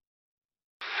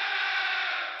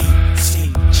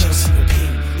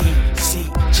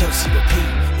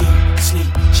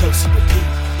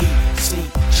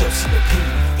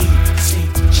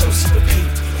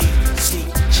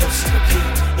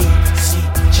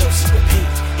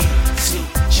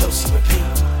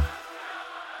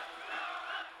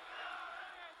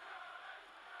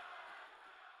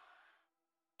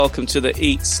Welcome to the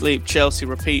Eat, Sleep, Chelsea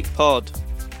Repeat pod.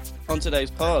 On today's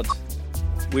pod,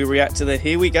 we react to the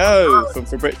Here We Go from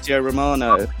Fabrizio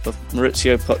Romano of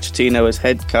Mauricio Pochettino as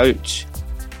head coach.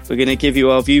 We're going to give you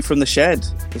our view from the shed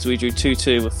as we drew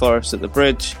 2-2 with Forest at the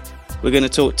Bridge. We're going to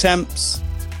talk temps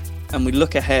and we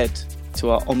look ahead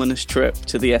to our ominous trip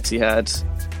to the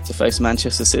Etihad to face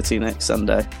Manchester City next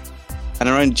Sunday. And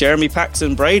our own Jeremy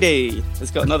Paxton Brady has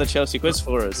got another Chelsea quiz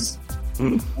for us.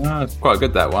 It's quite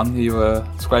good, that one. You were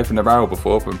scraping the barrel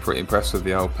before, but I'm pretty impressed with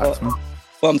the old Paxman.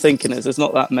 What I'm thinking is there's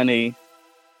not that many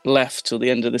left till the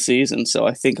end of the season, so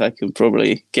I think I can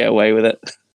probably get away with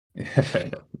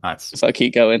it. Nice. If I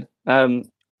keep going. I'm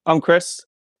Chris,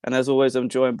 and as always, I'm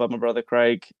joined by my brother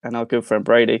Craig and our good friend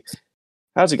Brady.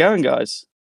 How's it going, guys?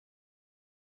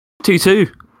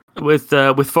 2-2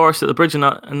 with Forest at the Bridge, and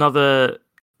another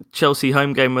Chelsea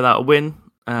home game without a win.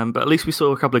 But at least we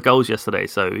saw a couple of goals yesterday,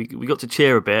 so we got to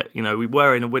cheer a bit. You know, we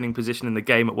were in a winning position in the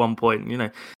game at one point. You know,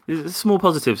 there's small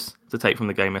positives to take from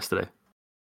the game yesterday.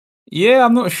 Yeah,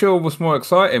 I'm not sure what's more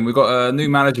exciting. We've got a new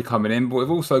manager coming in, but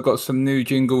we've also got some new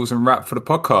jingles and rap for the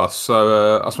podcast.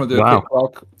 So I just want to do a quick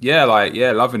plug. Yeah,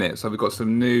 loving it. So we've got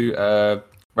some new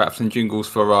raps and jingles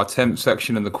for our temp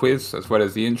section and the quiz, as well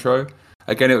as the intro.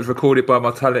 Again, it was recorded by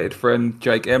my talented friend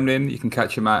Jake Emlyn. You can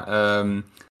catch him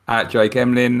at Jake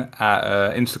Emlyn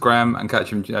at Instagram, and catch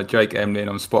him Jake Emlyn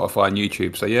on Spotify and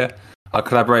YouTube. So yeah, I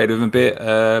collaborated with him a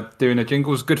bit doing the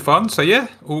jingles. Good fun. So yeah,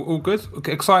 all good.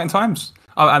 Exciting times.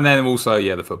 Oh, and then also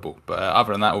the football. But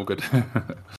other than that, all good.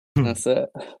 That's it.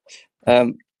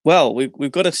 Well,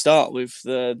 we've got to start with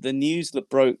the news that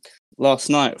broke last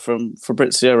night from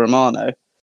Fabrizio Romano.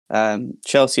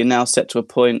 Chelsea are now set to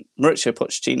appoint Mauricio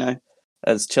Pochettino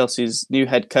as Chelsea's new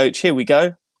head coach. Here we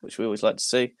go, which we always like to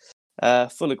see.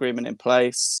 Full agreement in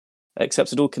place,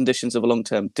 accepted all conditions of a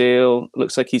long-term deal.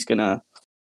 Looks like he's gonna.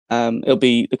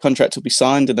 The contract will be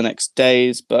signed in the next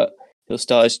days, but he'll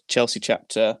start his Chelsea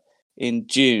chapter in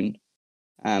June,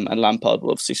 and Lampard will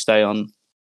obviously stay on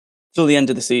till the end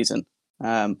of the season.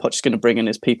 Poch is going to bring in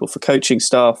his people for coaching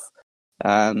staff.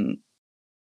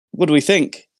 What do we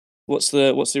think? What's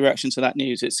the reaction to that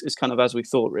news? It's kind of as we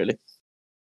thought, really.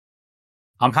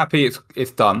 I'm happy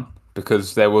it's done,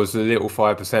 because there was a little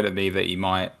 5% of me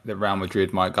that Real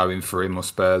Madrid might go in for him or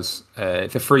Spurs.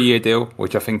 It's a 3-year deal,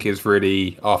 which I think is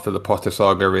really, after the Potter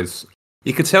saga,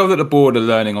 you could tell that the board are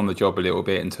learning on the job a little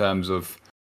bit in terms of,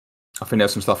 I think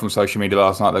there's some stuff on social media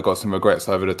last night that got some regrets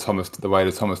over the way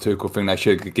the Thomas Tuchel thing. They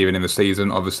should have given him the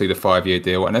season, obviously the 5-year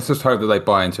deal. And let's just hope that they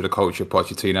buy into the culture of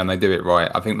Pochettino and they do it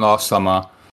right. I think last summer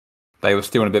they were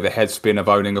still in a bit of a headspin of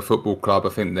owning a football club. I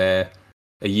think they're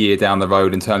a year down the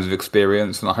road in terms of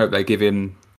experience, and I hope they give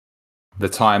him the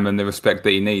time and the respect that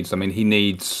he needs. I mean, he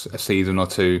needs a season or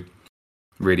two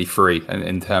really free, and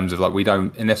in terms of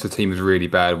unless the team is really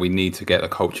bad, we need to get the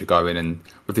culture going. And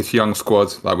with this young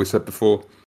squad, like we said before,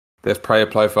 there's player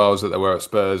profiles that there were at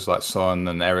Spurs, like Son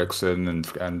and Eriksen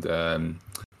and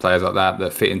players like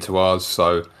that fit into ours.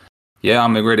 So yeah,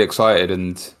 I'm really excited,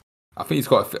 and I think he's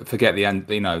got to forget the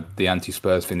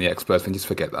anti-Spurs thing, the ex-Spurs thing. Just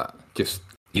forget that.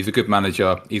 He's a good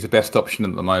manager. He's the best option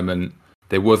at the moment.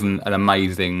 There wasn't an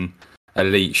amazing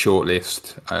elite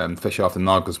shortlist, especially after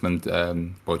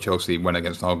Nagelsmann. Chelsea went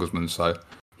against Nagelsmann. So,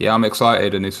 yeah, I'm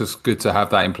excited, and it's just good to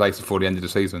have that in place before the end of the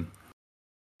season.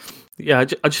 Yeah, I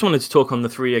just wanted to talk on the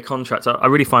 3-year contract. I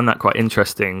really find that quite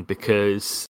interesting,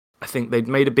 because I think they'd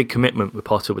made a big commitment with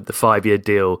Potter with the 5-year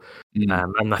deal,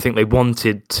 and I think they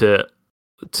wanted to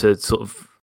sort of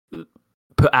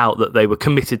put out that they were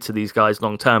committed to these guys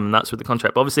long term, and that's with the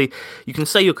contract. But obviously, you can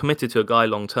say you're committed to a guy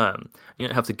long term. You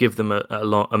don't have to give them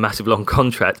a massive long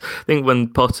contract. I think when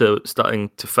Potter was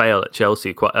starting to fail at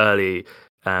Chelsea quite early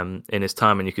in his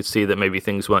time, and you could see that maybe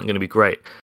things weren't going to be great,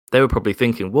 they were probably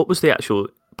thinking, what was the actual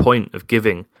point of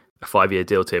giving a 5-year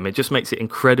deal to him? It just makes it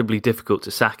incredibly difficult to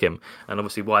sack him, and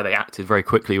obviously why they acted very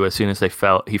quickly as soon as he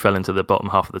fell into the bottom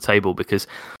half of the table, because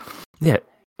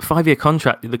 5-year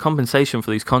contract, the compensation for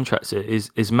these contracts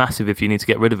is massive if you need to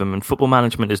get rid of them. And football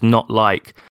management is not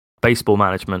like baseball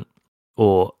management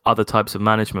or other types of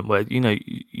management, where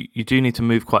you do need to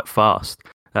move quite fast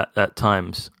at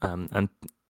times, and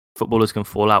footballers can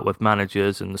fall out with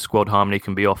managers, and the squad harmony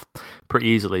can be off pretty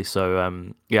easily.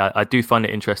 So I do find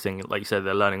it interesting. Like you said,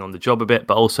 they're learning on the job a bit,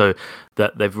 but also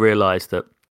that they've realised that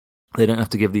they don't have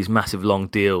to give these massive long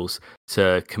deals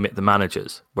to commit the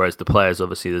managers, whereas the players,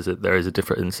 obviously, there is a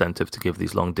different incentive to give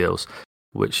these long deals,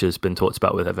 which has been talked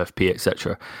about with FFP,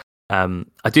 etc.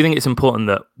 I do think it's important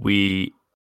that we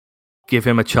give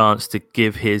him a chance to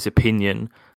give his opinion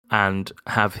and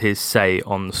have his say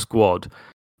on the squad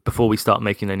before we start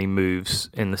making any moves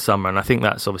in the summer. And I think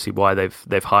that's obviously why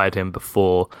they've hired him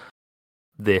before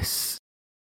this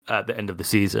at the end of the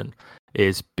season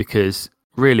is because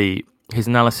really his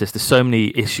analysis, there's so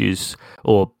many issues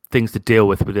or things to deal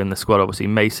with within the squad. Obviously,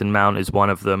 Mason Mount is one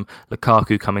of them.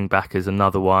 Lukaku coming back is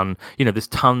another one. There's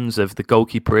tons of the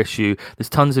goalkeeper issue. There's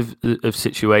tons of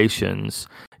situations.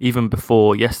 Even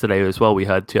before yesterday as well, we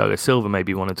heard Thiago Silva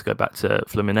maybe wanted to go back to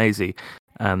Fluminense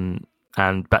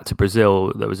and back to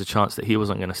Brazil. There was a chance that he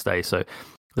wasn't going to stay. So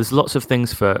there's lots of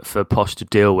things for Poch to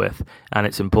deal with, and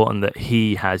it's important that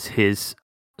he has his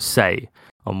say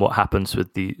on what happens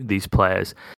with these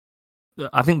players.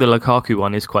 I think the Lukaku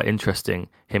one is quite interesting,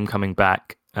 him coming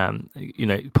back.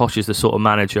 Poch is the sort of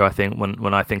manager, I think,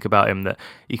 when I think about him, that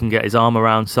he can get his arm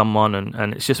around someone,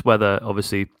 and it's just whether,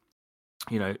 obviously,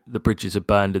 the bridges are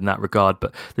burned in that regard.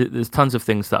 But there's tons of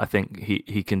things that I think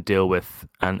he can deal with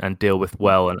and deal with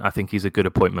well, and I think he's a good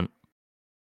appointment.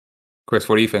 Chris,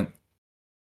 what do you think?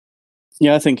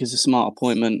 Yeah, I think he's a smart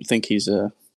appointment. I think he's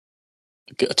a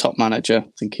top manager.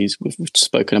 I think we've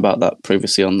spoken about that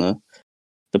previously on the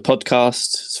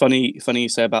podcast. It's funny you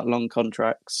say about long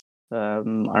contracts. I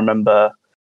remember,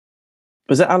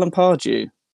 was it Alan Pardew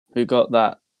who got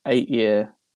that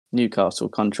 8-year Newcastle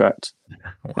contract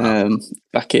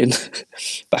back in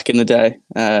the day?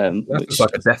 That's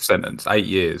like a death sentence. 8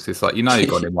 years. It's like, you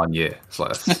got in 1 year. It's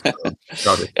like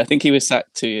I think he was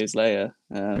sacked 2 years later.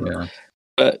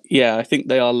 But yeah, I think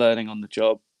they are learning on the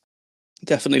job.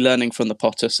 Definitely learning from the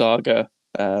Potter saga,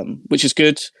 which is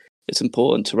good. It's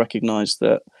important to recognise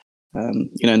that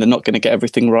they're not going to get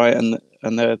everything right, and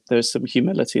there's some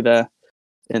humility there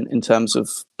in terms of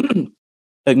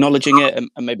acknowledging it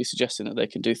and maybe suggesting that they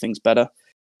can do things better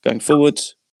going forward.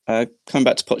 Coming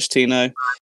back to Pochettino,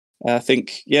 I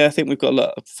think we've got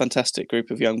a fantastic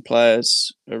group of young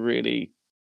players, a really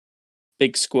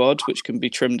big squad which can be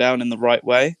trimmed down in the right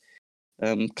way.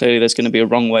 Clearly, there's going to be a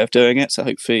wrong way of doing it, so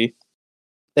hopefully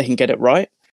they can get it right,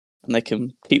 and they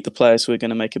can keep the players who are going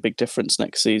to make a big difference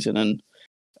next season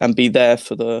and be there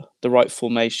for the right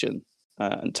formation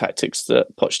and tactics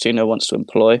that Pochettino wants to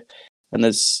employ. And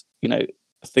there's, I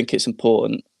think it's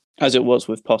important, as it was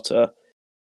with Potter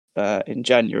in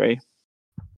January,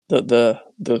 that the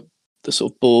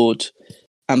sort of board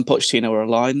and Pochettino are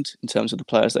aligned in terms of the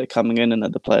players that are coming in and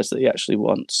the players that he actually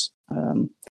wants.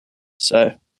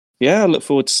 So yeah, I look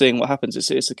forward to seeing what happens.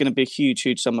 It's going to be a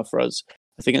huge summer for us.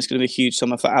 I think it's going to be a huge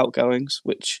summer for outgoings,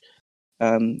 which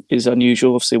is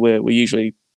unusual. Obviously, we're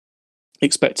usually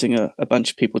expecting a bunch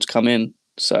of people to come in.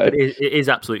 So but it is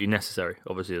absolutely necessary,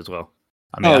 obviously, as well.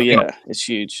 It's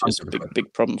huge. It's a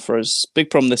big problem for us.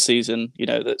 Big problem this season.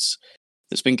 That's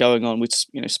been going on. We've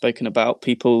spoken about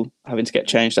people having to get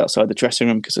changed outside the dressing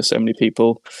room because there's so many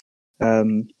people.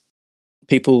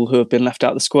 People who have been left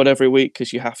out of the squad every week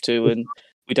because you have to, and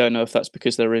we don't know if that's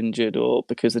because they're injured or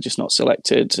because they're just not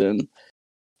selected. And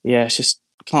yeah, it's just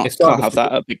can't have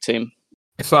that at a big team.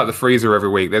 It's like the freezer every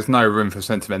week. There's no room for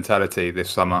sentimentality this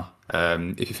summer.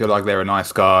 If you feel like they're a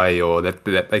nice guy or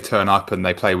they turn up and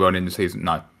they play well in the season,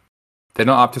 no. They're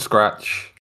not up to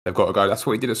scratch. They've got to go. That's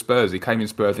what he did at Spurs. He came in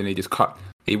Spurs and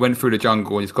he went through the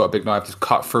jungle and he's got a big knife, just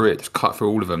cut through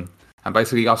all of them. And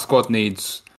basically our squad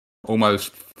needs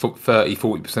almost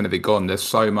 30-40% of it gone. There's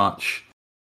so much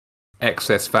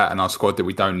excess fat in our squad that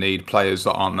we don't need. Players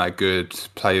that aren't that good,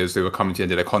 players who are coming to the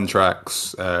end of their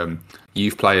contracts,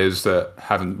 youth players that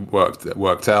haven't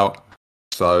worked out.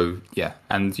 So yeah,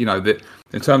 and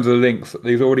in terms of the links,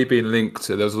 there's already been linked.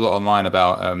 There's a lot online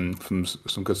about from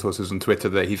some good sources on Twitter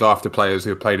that he's after players who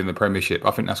have played in the Premiership.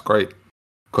 I think that's great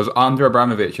because under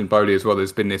Abramovich and Bowley as well,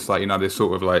 there's been this this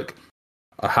sort of like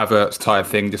a Havertz type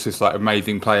thing, just this like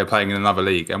amazing player playing in another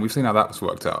league, and we've seen how that's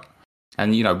worked out.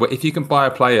 And if you can buy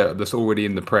a player that's already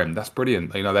in the Prem, that's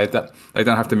brilliant. They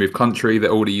don't have to move country.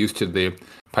 They're already used to the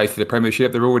pace of the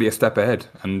Premiership. They're already a step ahead.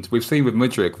 And we've seen with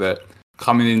Mudryk that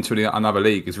coming into another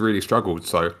league has really struggled.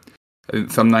 So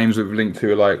some names we've linked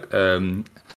to are like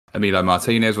Emilio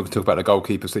Martinez. We'll talk about the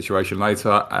goalkeeper situation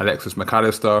later. Alexis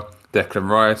McAllister, Declan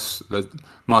Rice,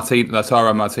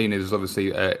 Lautaro Martinez is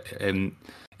obviously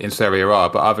in Serie A.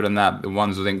 But other than that, the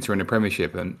ones linked are in the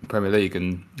Premiership and Premier League,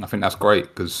 and I think that's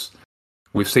great because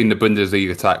we've seen the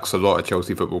Bundesliga tax a lot at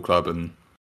Chelsea Football Club, and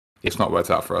it's not worked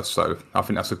out for us. So I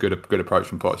think that's a good approach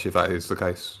from Poch if that is the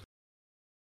case.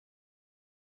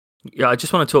 Yeah, I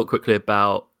just want to talk quickly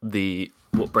about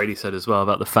what Brady said as well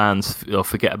about the fans.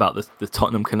 Forget about the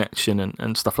Tottenham connection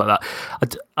and stuff like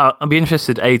that. I'd be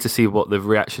interested to see what the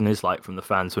reaction is like from the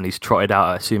fans when he's trotted out.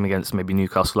 I assume against maybe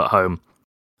Newcastle at home.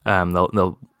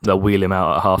 They'll wheel him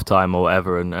out at half time or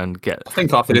whatever and get. I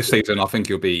think after this season, I think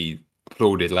he'll be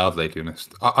applauded loudly, to be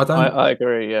honest. I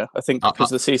agree, yeah. I think because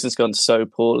the season's gone so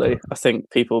poorly, I think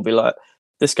people will be like,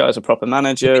 this guy's a proper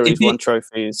manager. He's won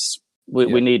trophies.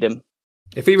 We need him.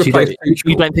 If he replaces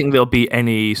you don't think there'll be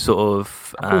any sort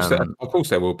of? Of course,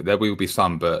 there will be. There will be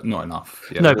some, but not enough.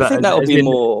 Yeah. No, but I think that'll be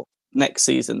more next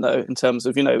season, though. In terms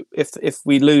of if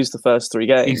we lose the first 3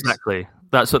 games, exactly.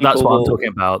 That's what I'm talking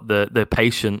about. The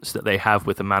patience that they have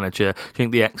with the manager. Do you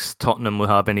think the ex-Tottenham will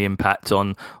have any impact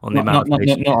on the amount of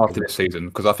patience? Not after this season,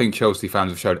 because I think Chelsea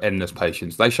fans have showed endless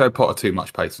patience. They showed Potter too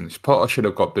much patience. Potter should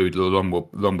have got booed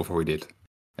long before he did.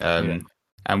 And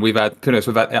we've had,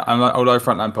 although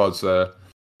Frank Lampard's a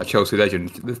Chelsea legend,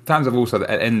 the fans have also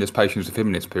had endless patience with him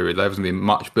in this period. There hasn't been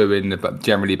much booing, but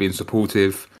generally been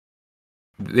supportive.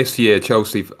 This year,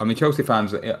 Chelsea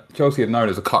fans, Chelsea are known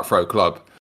as a cutthroat club.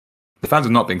 The fans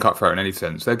have not been cutthroat in any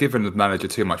sense. They're giving the manager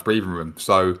too much breathing room.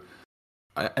 So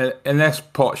unless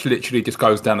Poch literally just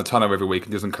goes down the tunnel every week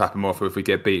and doesn't clap him off, or if we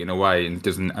get beaten away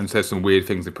and says some weird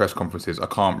things in press conferences, I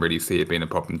can't really see it being a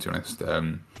problem, to be honest.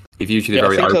 He's usually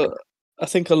very open. I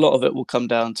think a lot of it will come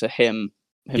down to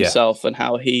himself and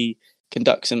how he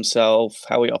conducts himself,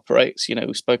 how he operates.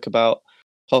 We spoke about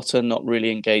Potter not really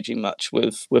engaging much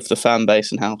with the fan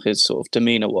base and how his sort of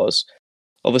demeanour was.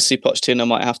 Obviously, Pochettino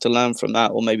might have to learn from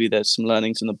that, or maybe there's some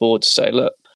learnings in the board to say,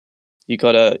 look, you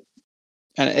got to...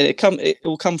 And it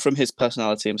will come from his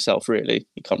personality himself, really.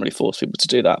 You can't really force people to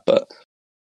do that, but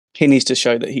he needs to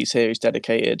show that he's here, he's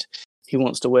dedicated, he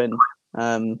wants to win.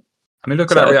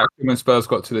 Look at that reaction when Spurs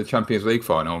got to the Champions League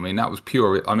final. That was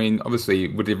pure... obviously,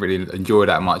 we didn't really enjoy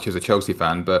that much as a Chelsea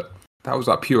fan, but that was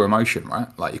like pure emotion, right?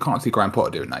 Like, you can't see Graham Potter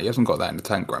doing that. He hasn't got that in the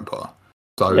tank, Graham Potter.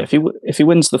 So yeah, if he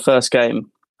wins the first game,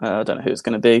 I don't know who it's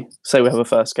going to be. Say we have a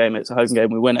first game, it's a home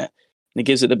game, we win it, and he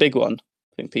gives it the big one.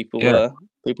 I think people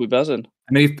be buzzing.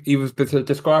 And he was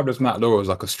described as Matt Law as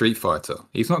like a street fighter.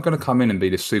 He's not going to come in and be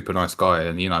this super nice guy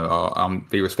and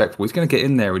be respectful. He's going to get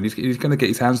in there and he's going to get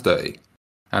his hands dirty.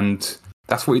 And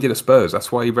that's what he did at Spurs.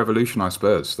 That's why he revolutionised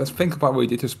Spurs. Let's think about what he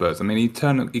did to Spurs. Since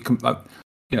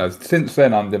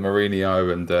then under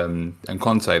Mourinho and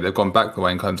Conte, they've gone back the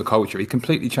way in terms of culture. He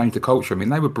completely changed the culture.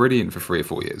 They were brilliant for 3 or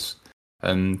 4 years.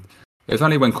 And it was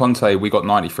only when Conte, we got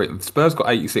 93. Spurs got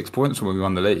 86 points when we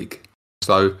won the league.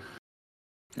 So,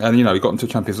 and he got into a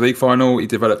Champions League final. He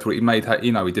developed what he made.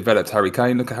 He developed Harry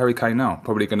Kane. Look at Harry Kane now,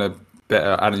 probably going to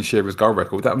better Alan Shearer's goal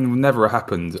record. That would never have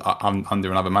happened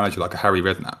under another manager like a Harry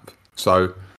Redknapp.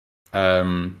 So,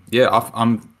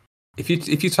 if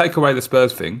you take away the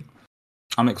Spurs thing,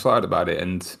 I'm excited about it.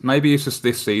 And maybe it's just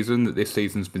this season that this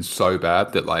season's been so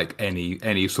bad that like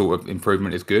any sort of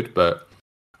improvement is good. But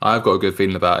I've got a good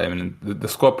feeling about him, and the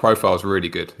squad profile is really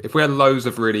good. If we had loads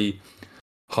of really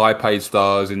high-paid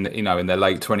stars in their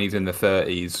late 20s, in their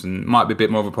 30s, and might be a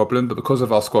bit more of a problem, but because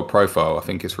of our squad profile, I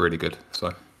think it's really good.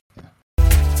 So, yeah.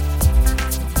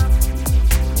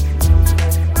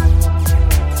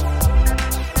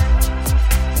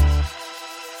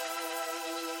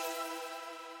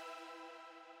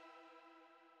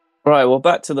 Right, well,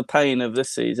 back to the pain of this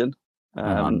season.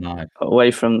 No. Away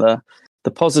from the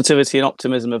positivity and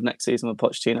optimism of next season with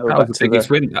Pochettino. That was the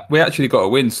biggest win. We actually got a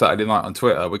win Saturday night on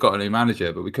Twitter. We got a new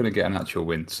manager, but we couldn't get an actual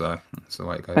win. So that's the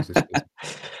way it goes.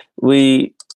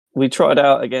 We trotted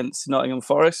out against Nottingham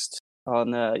Forest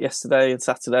on yesterday and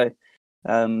Saturday.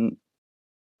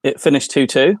 It finished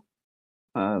 2-2.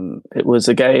 It was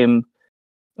a game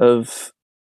of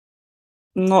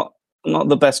not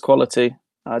the best quality,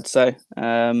 I'd say.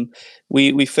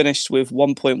 We finished with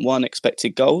 1.1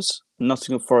 expected goals.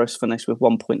 Nottingham Forest finished with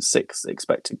 1.6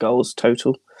 expected goals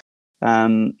total.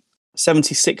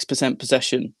 76%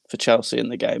 possession for Chelsea in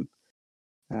the game.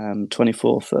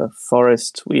 24 for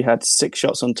Forest. We had 6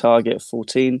 shots on target,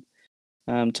 14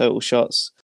 total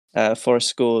shots. Forest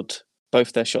scored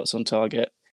both their shots on target,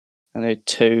 and they had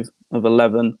 2 of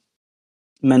 11.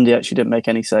 Mendy actually didn't make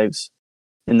any saves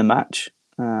in the match,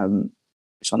 which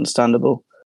is understandable.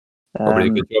 Probably a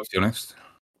good job, to be honest.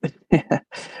 Yeah.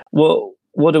 Well,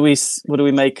 what do we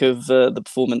make of the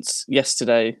performance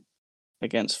yesterday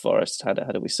against Forest? How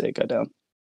do we see it go down?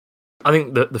 I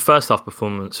think the first half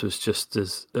performance was just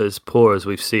as poor as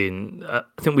we've seen. I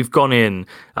think we've gone in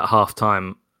at half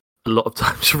time a lot of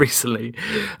times recently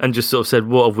and just sort of said,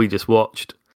 what have we just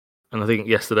watched? And I think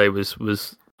yesterday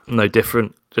was no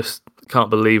different. Just can't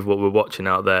believe what we're watching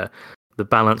out there. The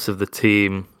balance of the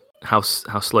team, how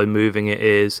slow moving it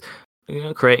is,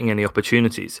 creating any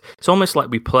opportunities. It's almost like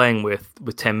we're playing with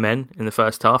 10 men in the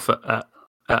first half,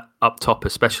 up top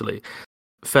especially.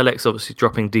 Felix obviously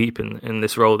dropping deep in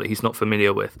this role that he's not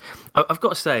familiar with. I've got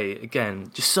to say, again,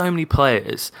 just so many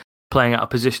players playing out of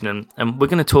position, and we're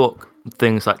going to talk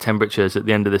things like temperatures at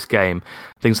the end of this game,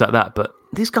 things like that, but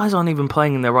these guys aren't even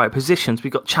playing in their right positions.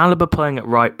 We've got Chalobah playing at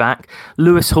right back,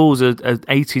 Lewis Hall's an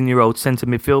 18-year-old centre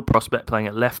midfield prospect playing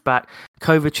at left back,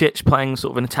 Kovacic playing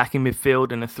sort of an attacking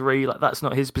midfield in a 3, like that's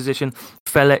not his position,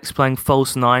 Felix playing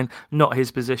false 9, not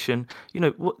his position.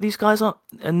 These guys are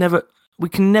never... We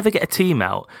can never get a team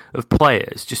out of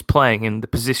players just playing in the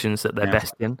positions that they're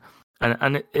best in.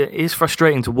 And it is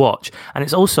frustrating to watch. And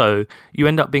it's also, you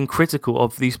end up being critical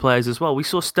of these players as well. We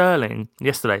saw Sterling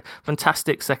yesterday,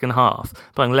 fantastic second half,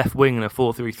 playing left wing in a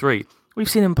 4-3-3. We've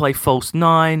seen him play false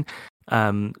 9,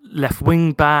 left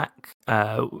wing back.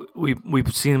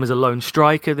 We've seen him as a lone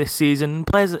striker this season.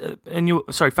 Fans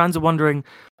are wondering,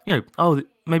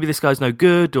 maybe this guy's no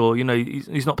good, or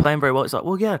he's not playing very well. It's like,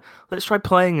 well, yeah, let's try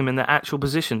playing him in their actual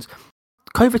positions.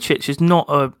 Kovacic is not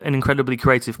an incredibly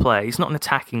creative player. He's not an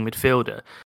attacking midfielder.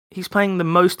 He's playing the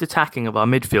most attacking of our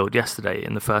midfield yesterday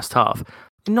in the first half.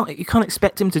 You can't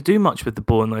expect him to do much with the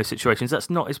ball in those situations. That's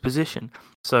not his position.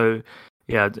 So,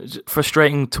 yeah,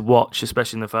 frustrating to watch,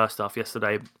 especially in the first half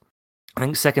yesterday. I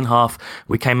think second half,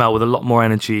 we came out with a lot more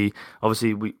energy.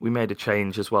 Obviously, we made a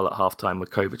change as well at halftime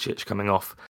with Kovacic coming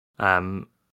off.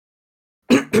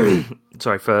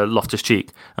 For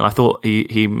Loftus-Cheek. And I thought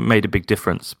he made a big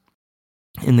difference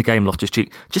in the game,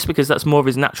 Loftus-Cheek, just because that's more of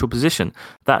his natural position.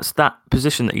 That's that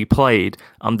position that he played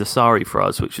under Sarri for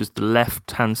us, which was the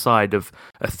left-hand side of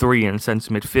a 3 in centre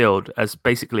midfield as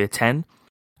basically a 10.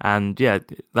 And yeah,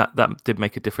 that did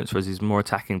make a difference for us. He's a more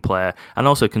attacking player and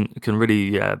also can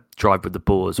really drive with the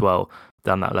ball as well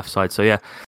down that left side. So yeah,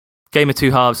 game of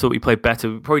 2 halves, thought we played better.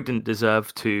 We probably didn't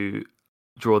deserve to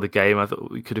draw the game. I thought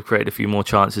we could have created a few more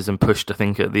chances and pushed. I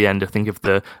think at the end, if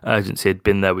the urgency had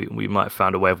been there, we might have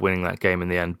found a way of winning that game in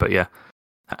the end. But yeah,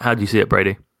 how do you see it,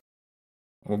 Brady?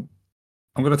 Well,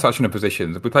 I'm going to touch on the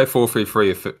positions. If we play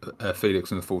 4-3-3,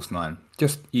 Felix and the false 9.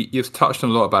 Just you've touched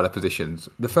on a lot about the positions.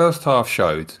 The first half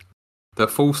showed that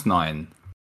false 9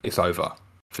 is over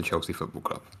for Chelsea Football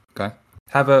Club. Okay,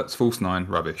 Havertz false 9,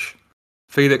 rubbish.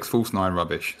 Felix false 9,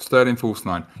 rubbish. Sterling false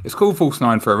 9. It's called false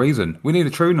 9 for a reason. We need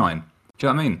a true 9. Do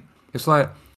you know what I mean? It's like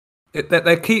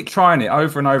they keep trying it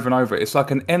over and over and over. It's like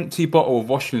an empty bottle of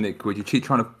washing liquid. You keep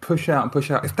trying to push out and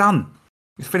push out. It's done.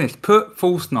 It's finished. Put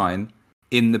false 9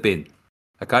 in the bin.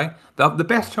 Okay? The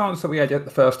best chance that we had at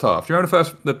the first half. Do you remember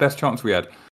the best chance we had?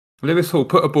 Lewis Hall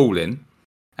put a ball in,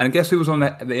 and guess who was on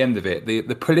at the end of it?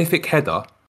 The prolific header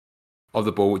of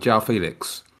the ball with João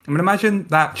Felix. I mean, imagine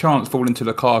that chance falling to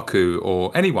Lukaku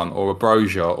or anyone, or a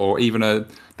Broja, or even a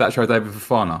Dacho David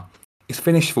Fofana. It's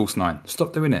finished, false 9.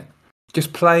 Stop doing it.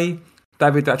 Just play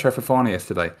David Dacho Fofana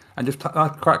yesterday, and just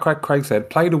like Craig said,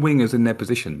 play the wingers in their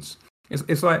positions.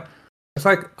 It's like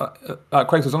Craig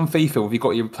says on FIFA, if you've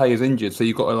got your players injured, so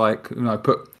you've got to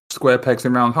put square pegs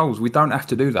in round holes. We don't have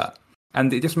to do that,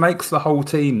 and it just makes the whole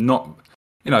team not.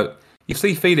 You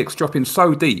see Felix dropping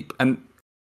so deep, and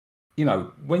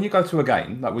when you go to a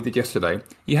game like we did yesterday,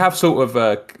 you have sort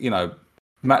of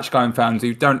match-going fans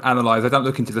who don't analyse, they don't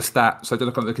look into the stats, they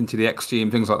don't look into the XG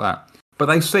and things like that. But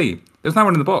they see there's no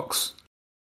one in the box.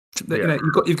 Yeah.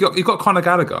 You've got Conor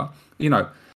Gallagher.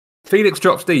 Felix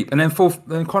drops deep, and then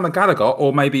Conor Gallagher,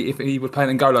 or maybe if he was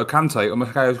playing N'Golo Kante or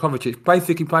Mikhail Kovacic,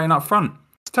 basically playing up front.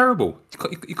 It's terrible.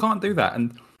 You can't do that.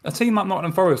 And a team like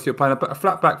Nottingham Forest, you're playing a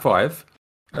flat back 5,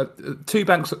 2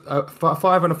 banks,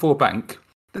 5 and a 4 bank.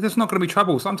 There's not going to be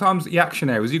trouble. Sometimes the action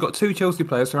areas, you've got 2 Chelsea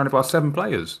players surrounded by 7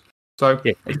 players. So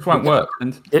it just won't work.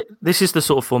 And this is the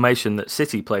sort of formation that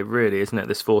City play, really, isn't it?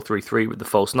 This 4-3-3 with the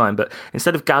false 9. But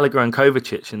instead of Gallagher and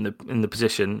Kovacic in the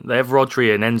position, they have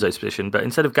Rodri and Enzo's position. But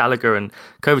instead of Gallagher and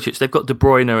Kovacic, they've got De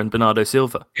Bruyne and Bernardo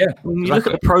Silva. Yeah, when you look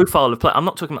at the profile of play, I'm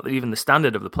not talking about even the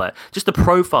standard of the player, just the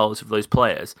profiles of those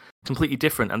players, completely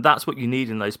different. And that's what you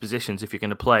need in those positions if you're going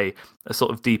to play a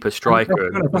sort of deeper striker.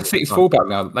 That's City's fallback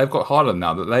now. They've got Haaland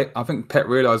now. I think Pep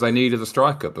realised they needed a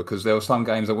striker because there were some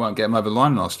games that weren't getting over the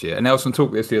line last year. And Nelson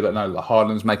talked this year that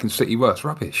Haaland's making City worse.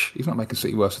 Rubbish. He's not making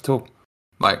City worse at all.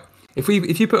 Like if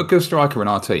you put a good striker in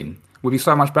our team, we'd be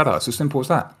so much better. It's as simple as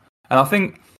that. And I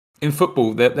think in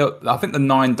football, I think the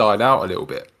 9 died out a little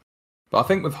bit. But I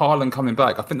think with Haaland coming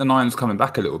back, I think the 9's coming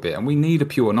back a little bit, and we need a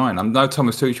pure 9. I know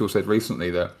Thomas Tuchel said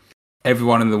recently that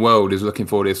everyone in the world is looking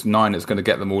for this 9 that's going to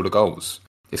get them all the goals.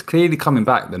 It's clearly coming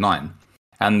back, the 9,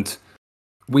 and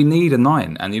we need a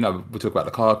 9. And we talk about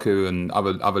Lukaku and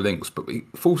other links, but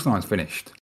false 9's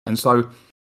finished, and so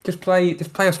just play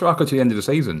a striker to the end of the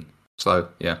season. So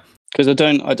yeah, because I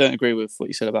don't agree with what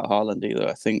you said about Haaland either.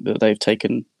 I think that they've took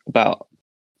about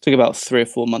 3 or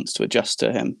 4 months to adjust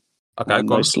to him. Okay,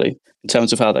 mostly in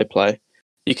terms of how they play.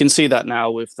 You can see that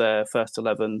now with their first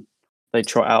 11 they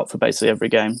trot out for basically every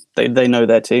game. They know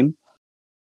their team.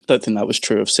 Don't think that was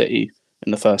true of City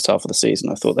in the first half of the season.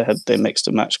 I thought they mixed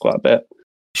and matched quite a bit.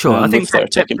 Sure, I think their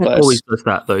attacking players always does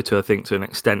that though. To an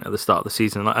extent at the start of the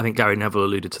season, I think Gary Neville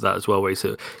alluded to that as well, where he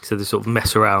said they sort of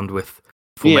mess around with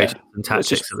formations and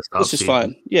tactics at the start. Which is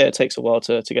fine. Yeah, it takes a while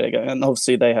to get it going, and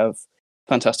obviously they have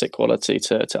fantastic quality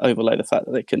to overlay the fact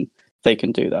that they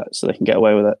can do that, so they can get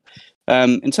away with it.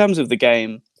 In terms of the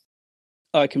game,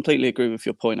 I completely agree with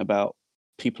your point about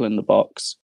people in the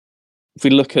box. If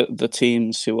we look at the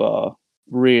teams who are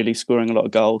really scoring a lot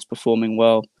of goals, performing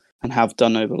well, and have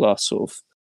done over the last sort of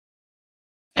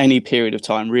any period of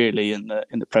time really in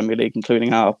the Premier League,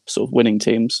 including our sort of winning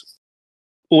teams,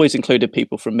 always included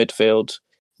people from midfield,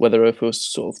 whether it was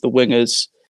sort of the wingers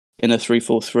in a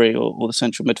 3-4-3 or the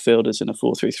central midfielders in a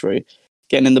 4-3-3,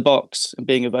 getting in the box and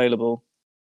being available.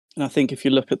 And I think if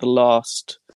you look at the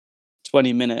last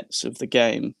 20 minutes of the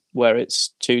game where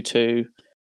it's 2-2,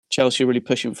 Chelsea really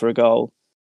pushing for a goal,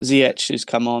 Ziyech has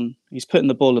come on, he's putting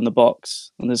the ball in the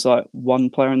box, and there's like one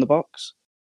player in the box.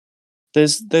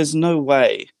 There's no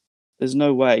way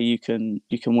you can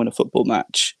win a football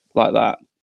match like that.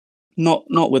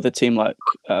 Not with a team like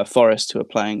Forest who are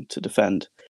playing to defend.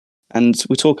 And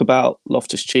we talk about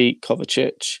Loftus-Cheek,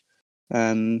 Kovacic,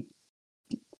 Kante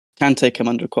come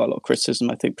under quite a lot of criticism,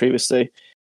 I think, previously.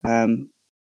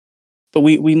 But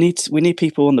we need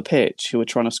people on the pitch who are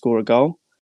trying to score a goal.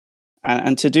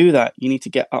 And to do that, you need to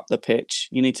get up the pitch.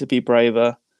 You need to be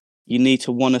braver. You need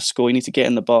to want to score. You need to get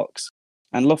in the box.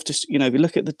 And Loftus, if you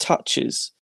look at the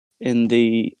touches in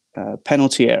the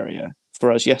penalty area for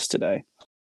us yesterday,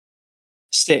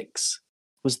 6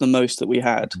 was the most that we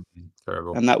had.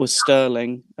 Terrible. And that was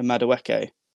Sterling and Madueke.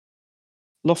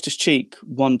 Loftus-Cheek,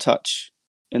 1 touch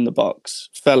in the box.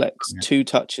 Felix, 2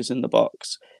 touches in the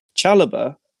box.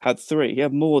 Chalobah had 3. He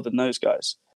had more than those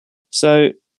guys. So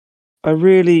I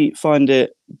really find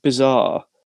it bizarre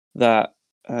that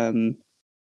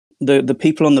the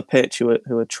people on the pitch who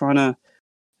are trying to,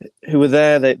 who are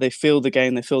there, they feel the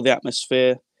game, they feel the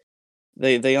atmosphere,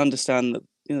 they understand that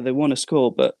they want to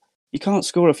score, but you can't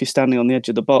score if you're standing on the edge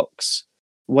of the box,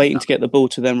 waiting to get the ball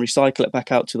to then recycle it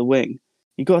back out to the wing.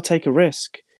 You've got to take a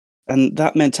risk, and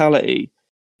that mentality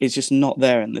is just not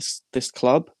there in this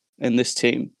club, in this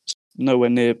team. It's nowhere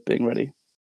near being ready.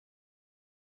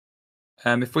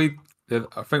 I think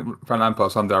Van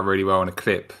Lampard summed it up really well in a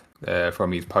clip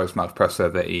from his post-match presser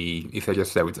that he said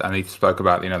yesterday, and he spoke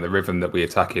about the rhythm that we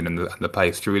attack in and the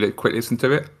pace. Should we quick listen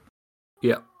to it?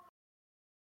 Yeah.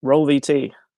 Roll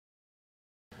VT.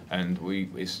 And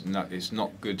it's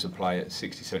not good to play at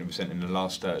 60-70% in the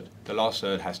last third. The last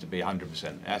third has to be 100%.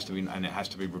 It has to be, and it has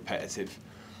to be repetitive.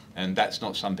 And that's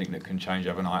not something that can change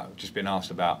overnight. I've just been asked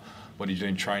about what are you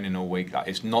doing training all week.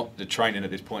 It's not the training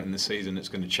at this point in the season that's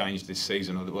going to change this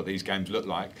season or what these games look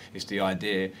like. It's the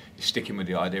idea, it's sticking with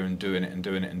the idea and doing it and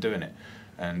doing it and doing it.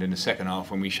 And in the second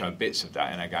half, when we show bits of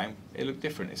that in our game, it looked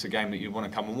different. It's a game that you want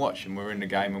to come and watch, and we're in the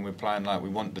game and we're playing like we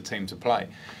want the team to play.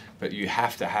 But you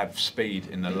have to have speed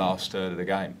in the last third of the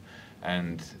game.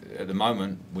 And at the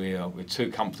moment, we're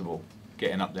too comfortable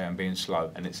getting up there and being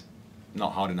slow, and it's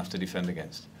not hard enough to defend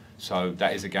against. So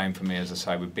that is a game for me, as I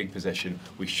say, with big possession.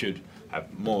 We should have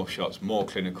more shots, more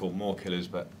clinical, more killers,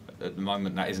 but at the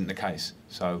moment that isn't the case.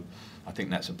 So I think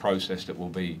that's a process that will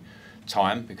be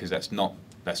time, because that's not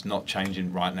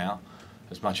changing right now.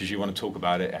 As much as you want to talk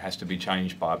about it, it has to be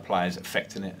changed by players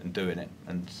affecting it and doing it.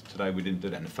 And today we didn't do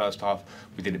that in the first half.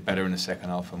 We did it better in the second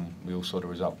half, and we all saw the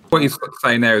result. What he's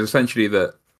saying there is essentially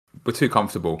that we're too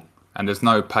comfortable, and there's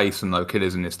no pace and no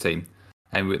killers in this team.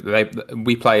 And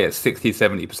we play at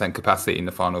 60-70% capacity in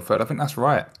the final third. I think that's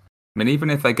right. I mean, even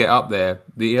if they get up there,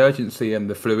 the urgency and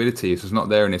the fluidity is just not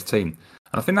there in this team.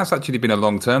 And I think that's actually been a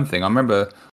long-term thing. I remember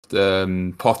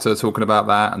Potter talking about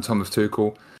that, and Thomas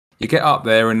Tuchel. You get up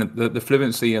there, and the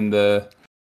fluency and the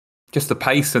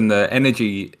pace and the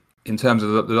energy in terms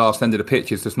of the last end of the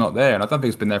pitch is just not there. And I don't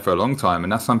think it's been there for a long time.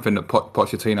 And that's something that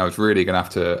Pochettino is really going to have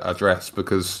to address,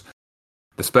 because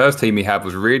the Spurs team he had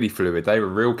was really fluid. They were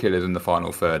real killers in the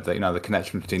final third. The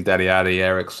connection between Dele Alli,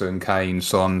 Eriksen, Kane,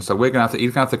 Son. So he's going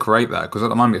to have to create that, because at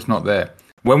the moment it's not there.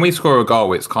 When we score a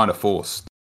goal, it's kind of forced.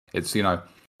 It's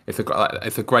it's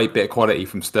a great bit of quality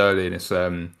from Sterling. It's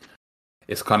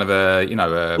kind of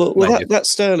that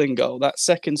Sterling goal, that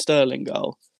second Sterling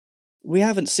goal, we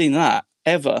haven't seen that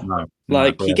ever.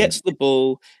 No, he gets the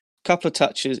ball, couple of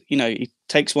touches, he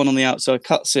takes one on the outside,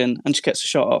 cuts in, and just gets a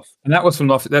shot off. And that was from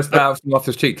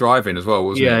Loftus-Cheek driving as well,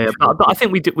 wasn't it? Yeah. But I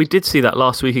think we did see that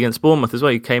last week against Bournemouth as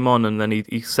well. He came on and then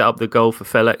he set up the goal for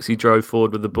Felix. He drove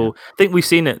forward with the ball. I think we've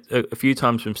seen it a few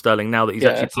times from Sterling now that he's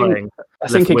actually playing. I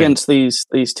think against these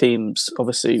teams,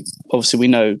 obviously we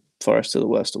know Forest are the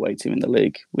worst away team in the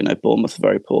league. We know Bournemouth are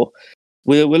very poor.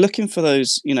 We're looking for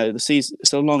those. The season.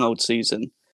 It's a long old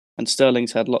season, and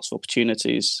Sterling's had lots of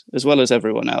opportunities as well as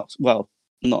everyone else. Well,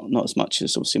 not as much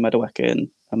as obviously Madueke and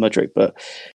Mudryk, but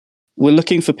we're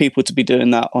looking for people to be doing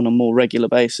that on a more regular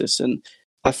basis. And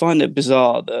I find it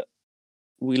bizarre that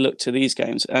we look to these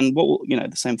games, and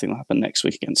the same thing will happen next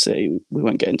week against City. We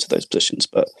won't get into those positions,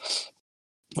 but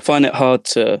I find it hard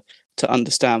to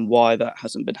understand why that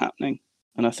hasn't been happening.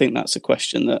 And I think that's a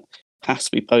question that has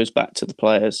to be posed back to the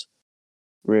players,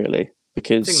 really,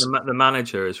 because I think the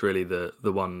manager is really the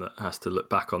one that has to look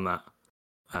back on that.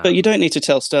 But you don't need to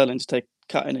tell Sterling to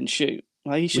cut in and shoot.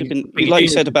 He should have been, like you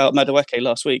said about Madueke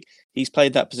last week. He's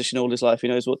played that position all his life. He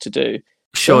knows what to do.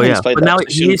 Sure, yeah. But now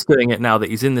he is doing it now that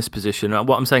he's in this position.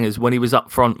 What I'm saying is when he was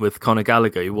up front with Conor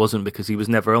Gallagher, he wasn't because he was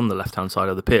never on the left-hand side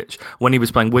of the pitch. When he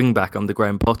was playing wing-back under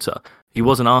Graham Potter, he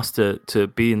wasn't asked to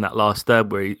be in that last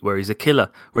third where he's a killer,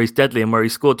 where he's deadly, and where he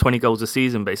scored 20 goals a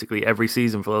season, basically every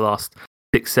season for the last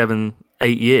 6, 7,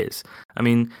 8 years. I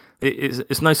mean,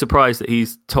 it's no surprise that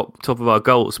he's top of our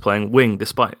goals playing wing,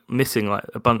 despite missing like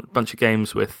a bunch of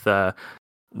games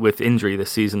with injury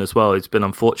this season as well. It's been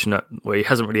unfortunate where he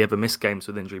hasn't really ever missed games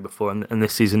with injury before, and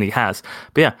this season he has.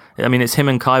 But yeah, I mean, it's him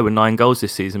and Kai with 9 goals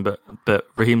this season, but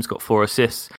Raheem's got 4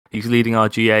 assists. He's leading our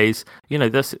GAs.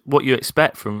 That's what you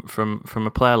expect from a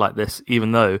player like this,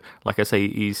 even though, like I say,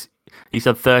 he's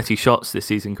had 30 shots this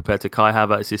season compared to Kai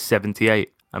Havertz's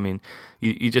 78. I mean,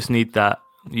 you just need that.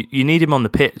 You need him on the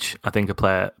pitch, I think, a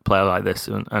player like this,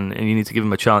 and you need to give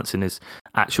him a chance in his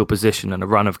actual position and a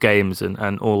run of games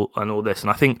and all this.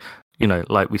 And I think,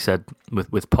 like we said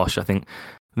with Poch, I think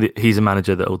he's a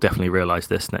manager that will definitely realise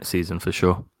this next season for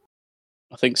sure.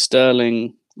 I think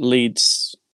Sterling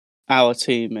leads our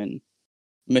team in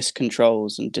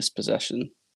miscontrols and dispossession,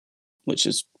 which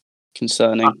is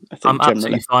concerning. I think I'm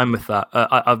absolutely fine with that.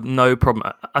 I've no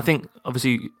problem. I think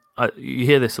obviously. You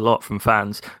hear this a lot from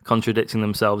fans contradicting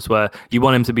themselves, where you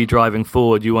want him to be driving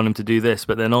forward, you want him to do this,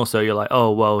 but then also you're like, oh,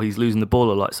 well, he's losing the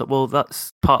ball a lot. So, well,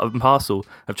 that's part and parcel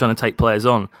of trying to take players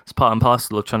on. It's part and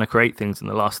parcel of trying to create things in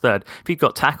the last third. If he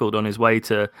got tackled on his way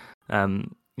to,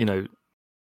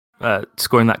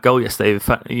 scoring that goal yesterday,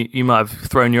 you might have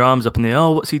thrown your arms up in the air.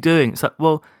 Oh, what's he doing? It's like,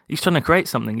 well, he's trying to create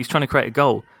something. He's trying to create a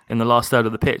goal in the last third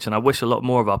of the pitch, and I wish a lot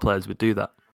more of our players would do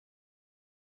that.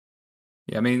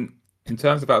 Yeah, I mean, in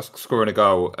terms about scoring a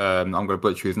goal, I'm going to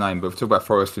butcher his name, but we'll talk about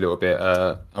Forest a little bit.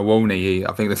 Awolny,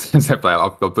 I think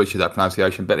I'll butcher that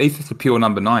pronunciation, but he's just a pure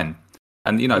number 9.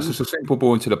 And, it's just a simple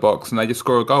ball into the box and they just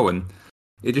score a goal. And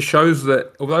it just shows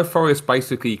that although Forest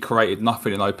basically created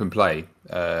nothing in open play,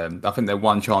 I think they had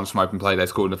 1 chance from open play they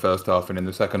scored in the first half, and in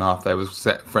the second half they was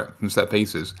from set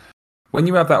pieces. When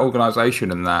you have that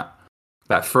organisation and that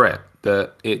threat,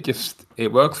 that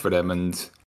it works for them. And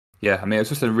yeah, I mean, it's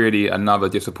just another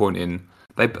disappointing.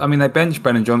 They benched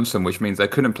Brennan Johnson, which means they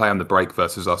couldn't play on the break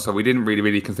versus us. So we didn't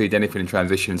really concede anything in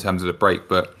transition in terms of the break,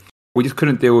 but we just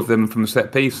couldn't deal with them from a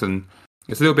set piece. And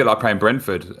it's a little bit like playing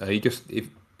Brentford.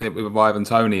 With Ivan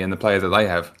Toney and the players that they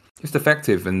have, just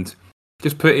effective and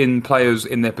just put in players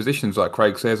in their positions, like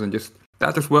Craig says, and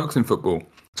that just works in football.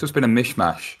 It's just been a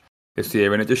mishmash this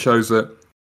year, and it just shows that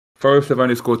Forest have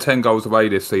only scored 10 goals away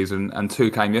this season, and 2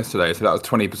 came yesterday, so that was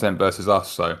 20% versus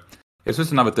us. So it's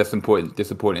just another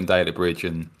disappointing day at the Bridge,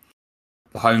 and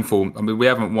the home form. I mean, we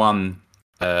haven't won.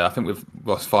 I think we've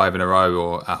lost 5 in a row,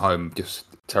 or at home, just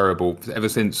terrible. Ever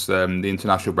since the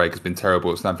international break has been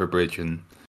terrible at Stamford Bridge, and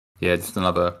yeah, just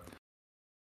not a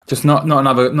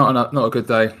good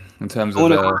day in terms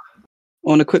of. I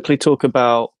want to quickly talk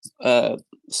about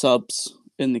subs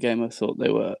in the game. I thought they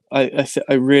were. I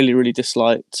really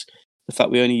disliked the fact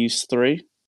we only used 3.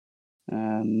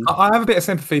 I have a bit of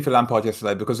sympathy for Lampard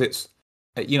yesterday because it's,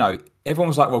 everyone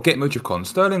was like, well, get Mudryk on.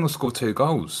 Sterling will score 2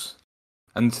 goals,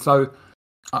 and so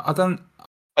I don't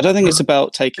think it's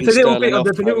about taking Sterling off.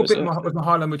 There's a little bit with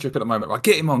Mahalo Mudryk at the moment. Like,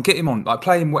 get him on, like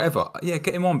play him whatever. Yeah,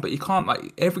 get him on, but you can't.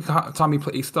 Like every time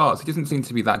he starts, he doesn't seem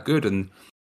to be that good. And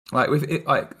like with it,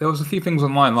 like there was a few things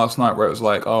online last night where it was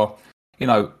like, oh,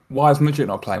 why is Mudryk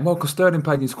not playing? Well, because Sterling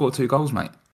played and he scored 2 goals,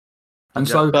 mate. And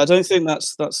so, but I don't think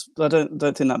that's. I don't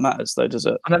think that matters, though, does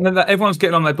it? And then everyone's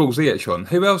getting on their balls, Sean.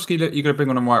 Who else are you going to bring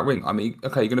on right wing? I mean,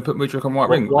 okay, you're going to put Mudryk on right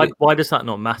wing. Why does that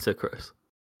not matter, Chris?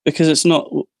 Because it's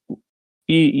not.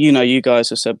 You guys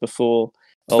have said before,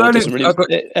 it doesn't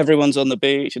really. Everyone's on the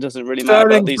beach. It doesn't really matter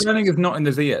about these. Sterling is not in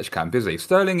the Ziyech camp, is he?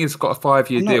 Sterling has got a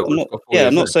 5-year deal.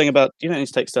 I'm not saying about you don't need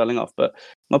to take Sterling off, but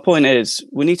my point is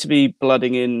we need to be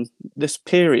blooding in this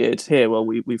period here. Well,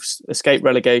 we've escaped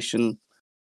relegation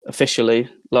officially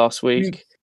last week.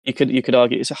 You could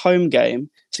argue it's a home game.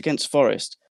 It's against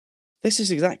Forest. This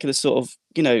is exactly the sort of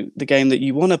the game that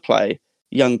you want to play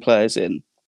young players in.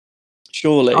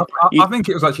 Surely, I think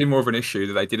it was actually more of an issue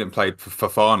that they didn't play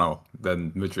Fofana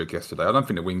than Mudryk yesterday. I don't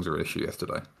think the wings were an issue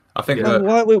yesterday. I think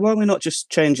why are we not just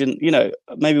changing?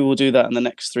 Maybe we'll do that in the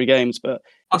next 3 games, but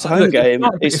it's a home game.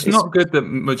 It's not good that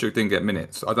Mudryk didn't get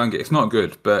minutes. It's not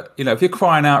good, but if you're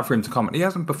crying out for him to come, he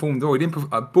hasn't performed well. He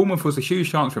didn't. Bournemouth was a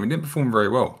huge chance for him. He didn't perform very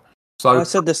well. So I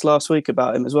said this last week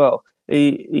about him as well.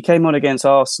 He came on against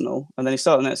Arsenal, and then he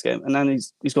started the next game, and then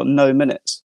he's got no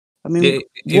minutes. I mean,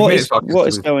 what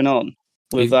is going on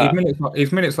with that?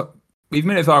 His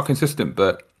minutes are consistent,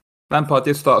 but Lampard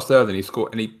did start Sterling. He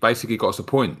scored, and he basically got us a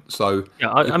point. So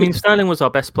yeah, I mean, Sterling was our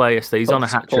best player yesterday. He's on a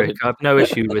hat trick. I have no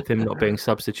issue with him not being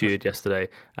substituted yesterday.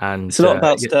 And it's not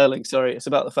about Sterling. Sorry, it's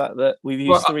about the fact that we've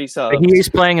used 3 subs. He is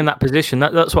playing in that position.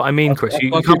 That's what I mean, Chris. You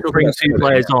can't bring 2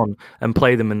 players on and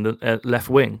play them in the left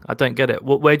wing. I don't get it.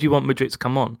 Where do you want Mudryk to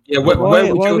come on? Yeah, why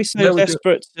are we so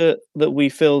desperate that we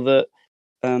feel that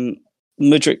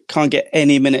Mudryk can't get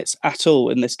any minutes at all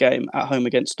in this game at home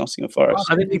against Nottingham Forest?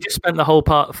 I think you just spent the whole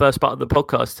first part of the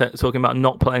podcast talking about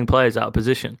not playing players out of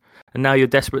position, and now you're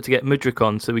desperate to get Mudryk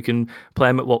on so we can play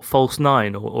him at false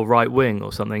 9 or right wing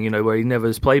or something, where he never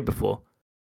has played before.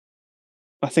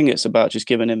 I think it's about just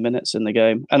giving him minutes in the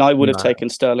game, and I would have taken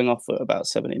Sterling off at about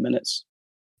 70 minutes.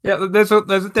 Yeah, there's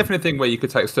a definite thing where you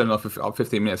could take Sterling off with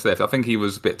 15 minutes left. I think he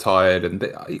was a bit tired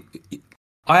and.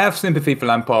 I have sympathy for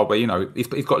Lampard, where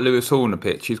he's got Lewis Hall on the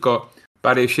pitch, he's got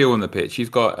Badia Shield on the pitch, he's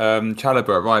got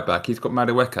Chalobah at right back, he's got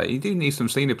Madueke. He do need some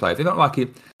senior players. It's not like he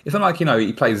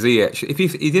plays Ziyech. If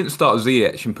he didn't start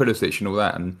Ziyech and Pulisic and all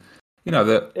that, and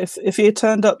that if he had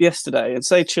turned up yesterday and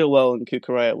say Chilwell and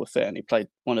Cucurella were fit and he played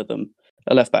one of them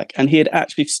a left back, and he had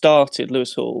actually started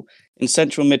Lewis Hall in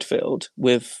central midfield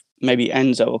with maybe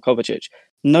Enzo or Kovacic,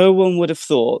 no one would have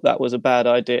thought that was a bad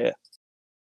idea.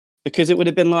 Because it would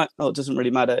have been like, it doesn't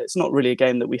really matter. It's not really a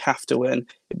game that we have to win.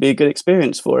 It'd be a good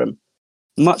experience for him.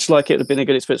 Much like it would have been a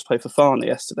good experience to play for Fofana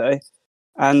yesterday.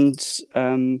 And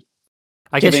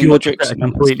I guess you're a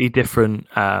completely different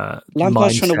Lampard's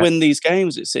mindset. Trying to win these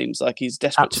games, it seems like he's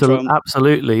desperate to try.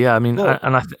 Absolutely, yeah. I mean,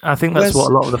 I think that's what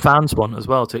a lot of the fans want as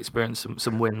well, to experience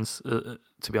some wins,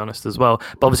 to be honest, as well.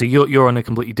 But obviously, you're in a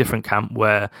completely different camp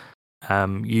where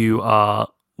you are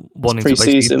wanting to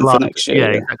basically blood for next year.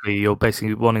 Yeah, exactly. You're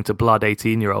basically wanting to blood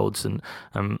 18-year-olds and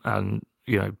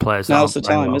players. Now's the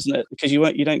time, isn't it? Because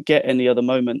you don't get any other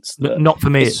moments. Not for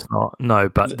me, it's not. No,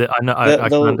 but I know I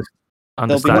can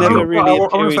understand. There'll never really a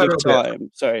period of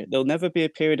time. Sorry, there'll never be a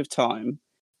period of time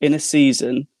in a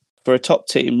season for a top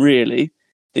team, really,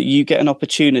 that you get an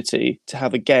opportunity to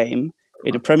have a game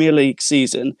in a Premier League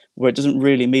season where it doesn't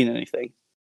really mean anything.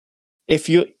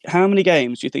 How many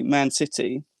games do you think Man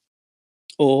City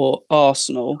or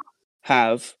Arsenal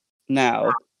have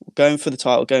now going for the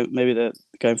title? Maybe they're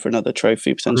going for another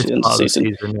trophy potentially in the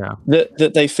season.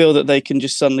 That they feel that they can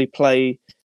just suddenly play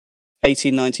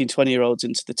 18, 19, 20-year-olds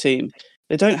into the team.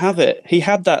 They don't have it. He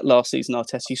had that last season,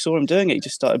 Arteta. You saw him doing it. He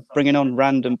just started bringing on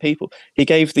random people. He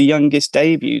gave the youngest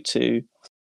debut to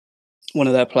one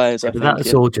of their players. I think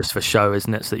that's all just for show,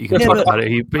 isn't it? So that you can talk about it.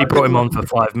 He brought him on for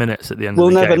 5 minutes at the end.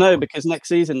 We'll never know, because next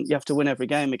season you have to win every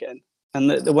game again. And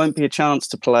there won't be a chance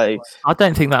to play. I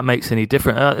don't think that makes any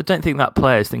difference. I don't think that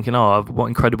player's thinking, what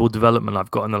incredible development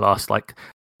I've got in the last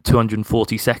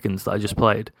 240 seconds that I just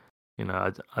played.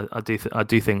 I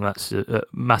do think that's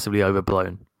massively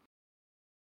overblown.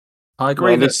 I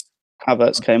agree.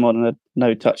 Havertz came on and had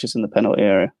no touches in the penalty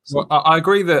area. So. Well, I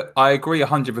agree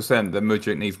 100% that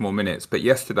Mudryk needs more minutes. But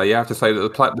yesterday, you have to say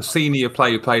that the senior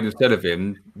player who played instead of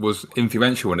him was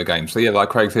influential in the game. So yeah, like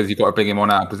Craig says, you've got to bring him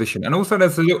on out of position. And also,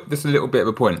 there's a little bit of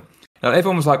a point. Now,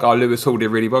 everyone was like, Lewis Hall did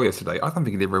really well yesterday. I don't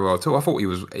think he did very well at all. I thought he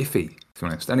was iffy, to be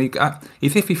honest. And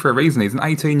he's iffy for a reason. He's an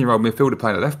 18-year-old midfielder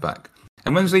playing at left back.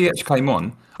 And when Ziyech came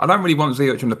on, I don't really want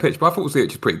Ziyech on the pitch, but I thought Ziyech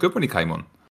was pretty good when he came on.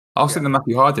 I was sitting the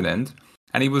Matthew Harding end.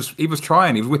 And he was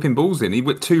trying. He was whipping balls in. He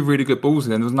whipped 2 really good balls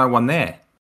in, and there was no one there.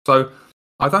 So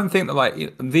I don't think that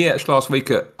Ziyech last week.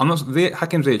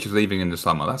 Hakim Ziyech is leaving in the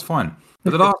summer. That's fine.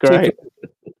 But the last great.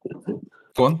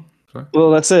 Go on. Sorry.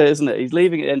 Well, that's it, isn't it? He's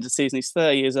leaving at the end of the season. He's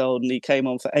 30 years old, and he came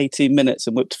on for 18 minutes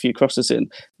and whipped a few crosses in.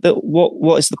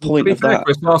 What is the point of that?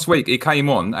 Chris, last week he came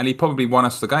on and he probably won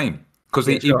us the game because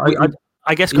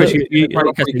I guess, Chris,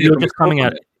 you're just coming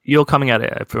at it. you're coming at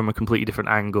it from a completely different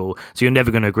angle, so you're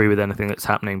never going to agree with anything that's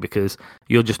happening because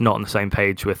you're just not on the same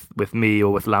page with me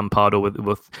or with Lampard or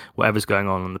with whatever's going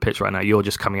on the pitch right now. You're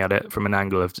just coming at it from an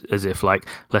angle of as if like,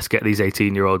 let's get these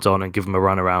 18-year-olds on and give them a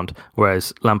run around,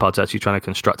 whereas Lampard's actually trying to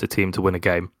construct a team to win a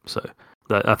game. So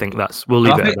I think we'll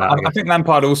leave it at that. I think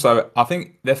Lampard also. I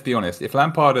think, let's be honest, if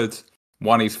Lampard had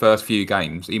won his first few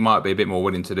games, he might be a bit more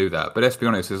willing to do that. But let's be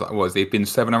honest, has it been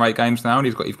 7 or 8 games now, and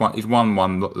he's won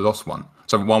one, lost one,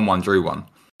 so 1-1, drew one.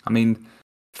 I mean,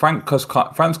 Frank's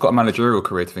got a managerial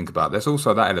career to think about. There's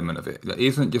also that element of it. It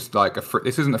isn't just like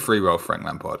this isn't a free roll, Frank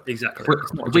Lampard. Exactly.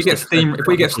 If we get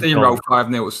steamrolled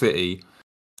 5-0 at City,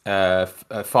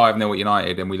 5-0 at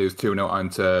United, and we lose 2-0 home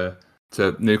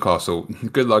to Newcastle,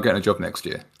 good luck getting a job next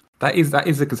year. That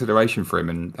is a consideration for him,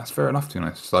 and that's fair enough, to be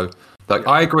honest. So,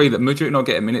 I agree that Mudryk not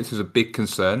getting minutes is a big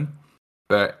concern,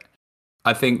 but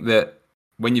I think that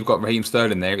when you've got Raheem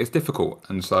Sterling there, it's difficult,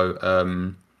 and so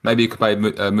maybe you could play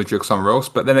Mudryk somewhere else.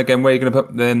 But then again, where are you going to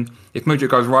put then? If Mudryk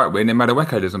goes right wing, then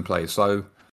Madueke doesn't play. So,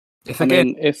 if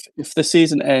the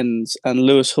season ends and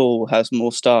Lewis Hall has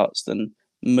more starts than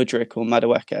Mudryk or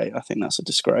Madueke, I think that's a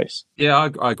disgrace. Yeah,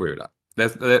 I agree with that.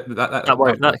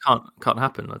 That can't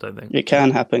happen. I don't think it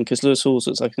can happen because Lewis Hall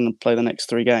looks like he's going to play the next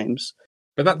 3 games.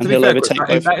 But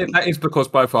that is because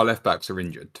both our left backs are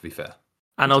injured. To be fair,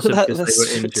 and also because they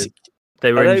were injured.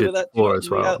 They were injured before as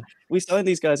well. We signed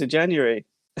these guys in January.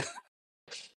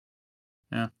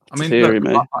 Yeah, I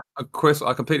mean, Chris,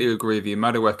 I completely agree with you.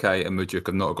 Madueke and Mudryk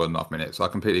have not got enough minutes. I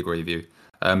completely agree with you.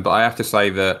 But I have to say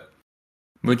that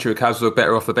Mudryk has looked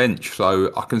better off the bench,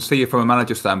 so I can see it from a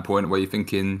manager standpoint where you're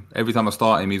thinking every time I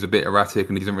start him, he's a bit erratic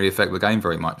and he doesn't really affect the game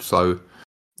very much. So,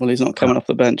 well, he's not coming off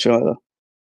the bench either.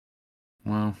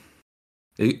 Well,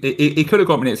 he could have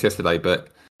got minutes yesterday, but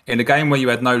in a game where you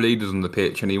had no leaders on the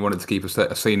pitch and he wanted to keep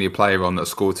a senior player on that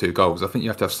scored 2 goals, I think you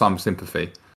have to have some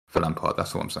sympathy for Lampard.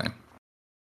 That's what I'm saying.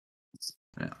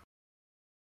 Yeah.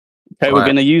 Okay, we're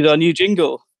going to use our new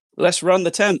jingle. Let's run the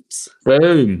temps.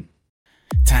 Boom.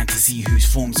 Time to see whose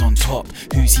form's on top,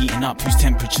 who's heating up, whose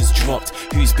temperature's dropped,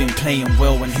 who's been playing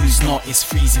well and who's not. It's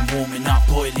freezing, warming up,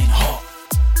 boiling hot.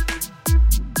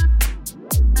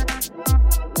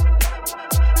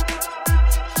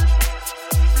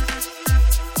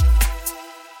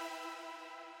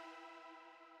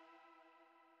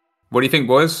 What do you think,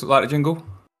 boys? Like the jingle?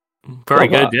 Very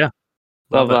good, yeah.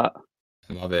 Love that.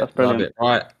 Love it.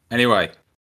 Right. Anyway,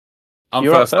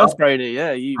 You're first up, Brady.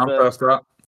 Yeah, I'm first up.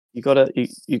 You got to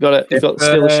steal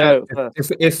the show.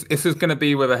 This is going to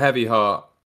be with a heavy heart,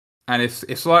 and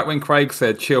it's like when Craig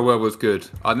said Chilwell was good.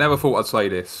 I never thought I'd say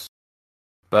this,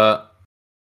 but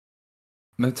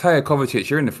Mateo Kovacic,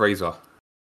 you're in the freezer.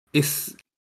 It's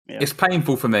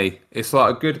painful for me. It's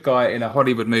like a good guy in a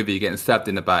Hollywood movie getting stabbed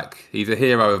in the back. He's a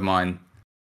hero of mine.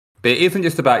 But it isn't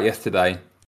just about yesterday,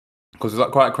 because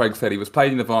like quite Craig said, he was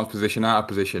played in advanced position, out of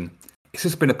position. It's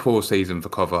just been a poor season for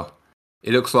Kova.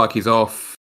 It looks like he's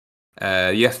off.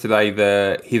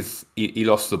 Yesterday, he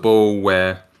lost the ball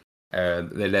where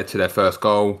they led to their first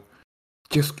goal.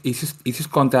 He's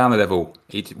just gone down a level.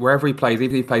 Wherever he plays,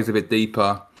 even if he plays a bit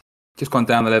deeper, just gone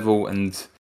down the level. And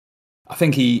I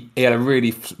think he had a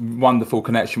really wonderful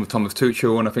connection with Thomas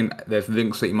Tuchel, and I think there's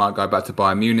links that he might go back to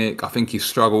Bayern Munich. I think he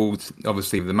struggled,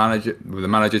 obviously, with the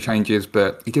manager changes,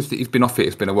 but he's been off it.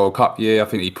 It's been a World Cup year. I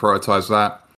think he prioritised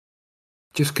that.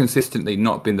 Just consistently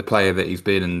not been the player that he's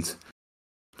been, and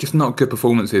just not good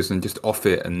performances, and just off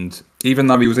it. And even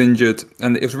though he was injured,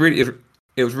 and it was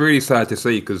really sad to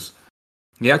see because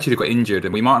he actually got injured,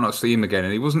 and we might not see him again.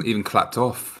 And he wasn't even clapped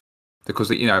off because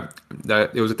there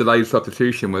was a delayed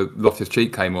substitution where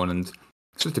Loftus-Cheek came on, and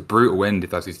it's just a brutal end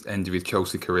if that's his end of his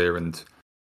Chelsea career. And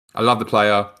I love the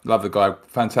player, love the guy,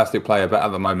 fantastic player, but at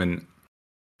the moment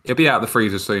he'll be out of the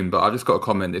freezer soon. But I've just got to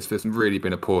comment, it's just really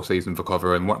been a poor season for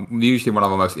Kova, and usually one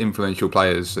of our most influential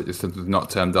players that just has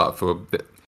not turned up for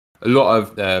a lot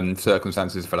of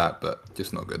circumstances for that, but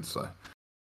just not good. So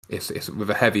it's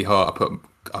with a heavy heart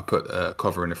I put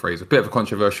Kova in the freezer. A bit of a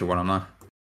controversial one, I know.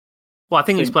 Well, I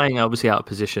think he's playing obviously out of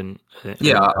position. I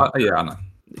know.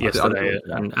 Yesterday,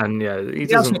 and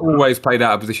he hasn't always played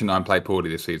out of position and played poorly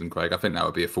this season, Craig. I think that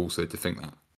would be a falsehood to think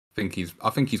that. I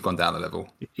think he's gone down a level.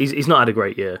 He's not had a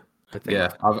great year, I think.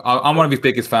 Yeah, I'm one of his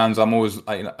biggest fans. I'm always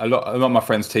a lot of my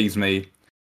friends tease me.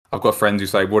 I've got friends who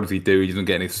say, "What does he do? He doesn't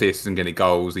get any assists, doesn't get any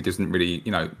goals. He doesn't really,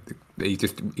 he's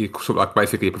sort of like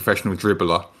basically a professional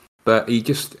dribbler." But he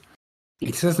just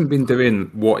hasn't been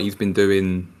doing what he's been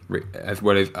doing as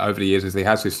well as over the years as he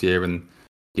has this year. And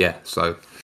so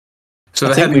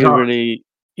I think we really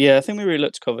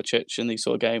looked to Kovacic in these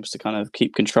sort of games to kind of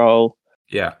keep control.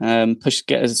 Yeah. Push,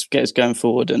 get us going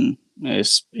forward, and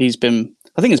he's been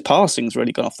I think his passing's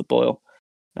really gone off the boil,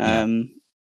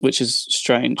 which is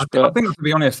strange. I think, to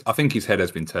be honest, I think his head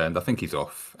has been turned. I think he's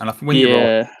off. And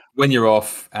when you're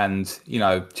off, and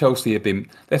Chelsea have been.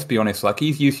 Let's be honest, like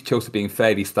he's used to Chelsea being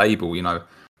fairly stable.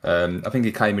 I think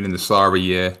he came in the Sarri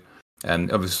year.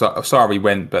 And obviously, Sarri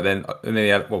went, but then he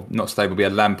had, not stable. We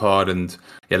had Lampard, and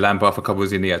Lampard for a couple of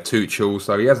years in. He had Tuchel,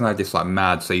 so he hasn't had this like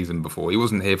mad season before. He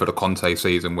wasn't here for the Conte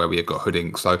season where we had got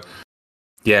Hoodink. So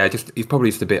he's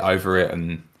probably just a bit over it,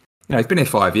 and he's been here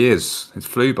 5 years. It's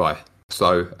flew by.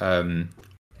 So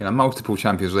multiple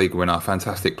Champions League winner,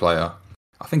 fantastic player.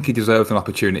 I think he deserves an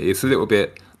opportunity. It's a little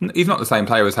bit. He's not the same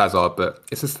player as Hazard, but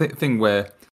it's a thing where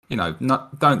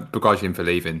don't begrudge him for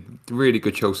leaving. Really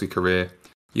good Chelsea career.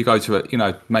 You go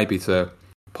to maybe to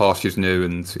pastures new,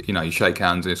 and you shake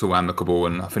hands and it's all amicable,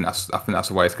 and I think that's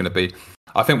the way it's going to be.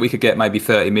 I think we could get maybe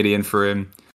 30 million for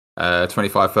him,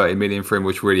 25, 30 million for him,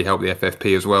 which really help the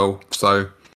FFP as well. So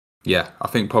I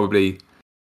think probably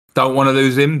don't want to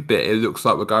lose him, but it looks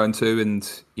like we're going to, and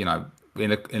in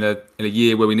a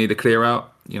year where we need a clear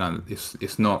out,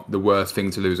 it's not the worst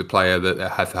thing to lose a player that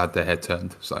has had their head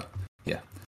turned. So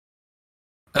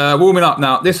warming up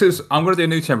now. I'm going to do a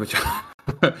new temperature.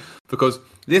 Because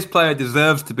this player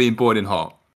deserves to be in boiling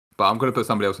hot, but I'm going to put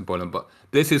somebody else in boiling. But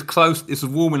this is close. This is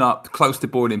warming up, close to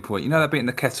boiling point. That bit in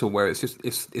the kettle where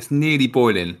it's nearly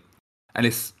boiling, and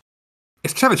it's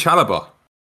Trevor Chalobah.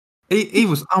 He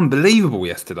was unbelievable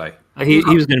yesterday. He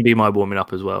was going to be my warming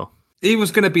up as well. He was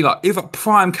going to be like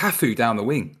prime Cafu down the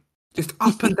wing, just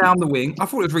up and down the wing. I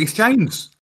thought it was Reece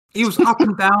James. He was up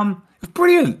and down. It was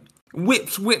brilliant. Whip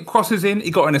crosses in.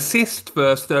 He got an assist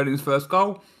for Sterling's first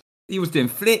goal. He was doing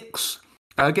flicks.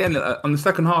 Again, on the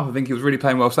second half, I think he was really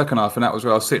playing well second half, and that was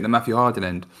where I was sitting at Matthew Harding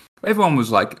end. Everyone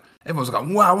was like,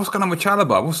 wow, what's going on with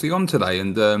Chalobah? What's he on today?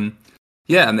 And and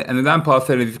the Lampard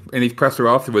said in his presser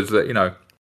afterwards that,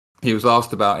 he was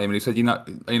asked about him, and he said,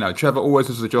 Trevor always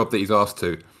does the job that he's asked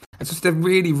to. It's just a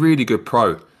really, really good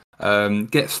pro.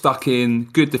 Gets stuck in,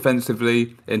 good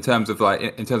defensively in terms of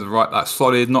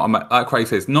solid, not like Craig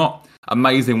says, not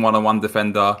amazing one-on-one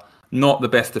defender. Not the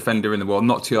best defender in the world,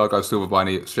 not Thiago Silva by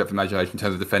any stretch of imagination in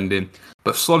terms of defending,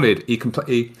 but solid. He can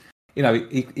play.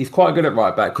 He's quite good at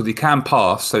right back because he can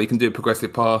pass, so he can do a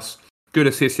progressive pass. Good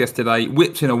assist yesterday.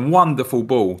 Whipped in a wonderful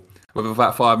ball with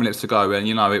about 5 minutes to go, and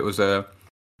it was a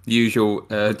usual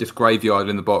just graveyard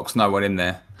in the box, no one in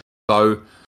there. So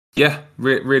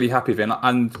really happy with him.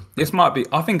 And this might be.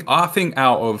 I think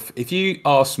out of, if you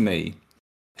ask me,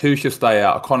 who should stay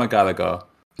out of Conor Gallagher,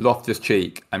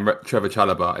 Loftus-Cheek and Trevor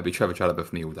Chalobah, it'd be Trevor Chalobah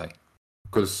for me all day,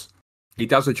 because he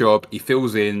does a job. He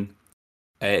fills in.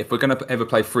 If we're going to ever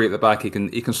play free at the back, he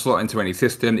can slot into any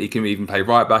system. He can even play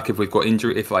right back if we've got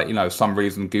injury. If some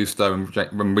reason Gusto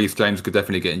and Reece James could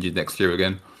definitely get injured next year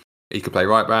again, he could play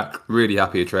right back. Really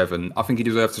happy with Trevor, and I think he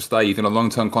deserves to stay. He's in a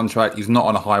long-term contract. He's not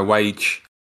on a high wage.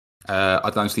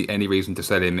 I don't see any reason to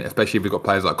sell him, especially if we've got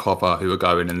players like Copper who are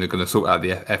going and they're going to sort out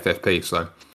the FFP. So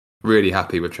really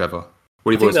happy with Trevor.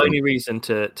 I think the only reason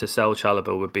to sell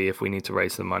Chalobah would be if we need to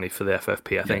raise the money for the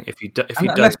FFP. I think if he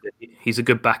does, he's a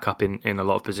good backup in a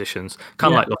lot of positions,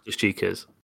 kind of like Loftus-Cheek is.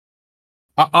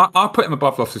 I'll put him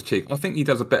above Loftus-Cheek. I think he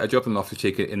does a better job than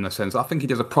Loftus-Cheek in the sense. I think he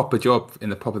does a proper job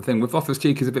in the proper thing. With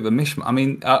Loftus-Cheek, he's a bit of a mishmash. I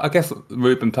mean, I guess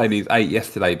Ruben played his 8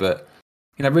 yesterday, but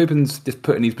Ruben's just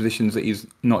put in these positions that he's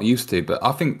not used to. But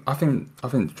I think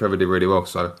Trevor did really well.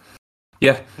 So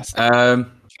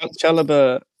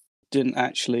Chalobah didn't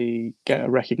actually get a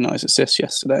recognised assist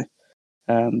yesterday,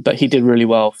 but he did really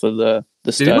well for the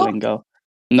Sterling goal.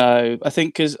 No, I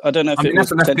think because I don't know if it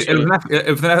was an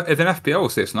FPL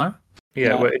assist, no?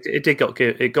 Yeah, well,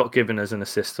 it got given as an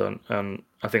assist on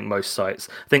I think most sites.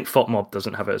 I think FotMob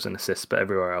doesn't have it as an assist, but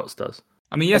everywhere else does.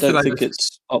 I mean, yesterday I don't think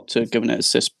it's up to giving it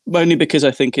assist, only because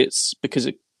I think it's because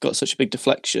it got such a big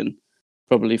deflection.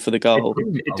 Probably for the goal.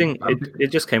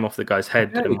 It just came off the guy's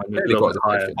head. Yeah,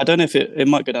 I don't know if it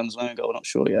might go down as an own goal. I'm not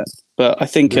sure yet, but I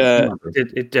think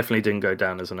it definitely didn't go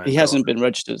down as an own goal. He hasn't been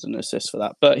registered as an assist for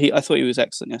that, but I thought he was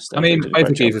excellent yesterday. I mean,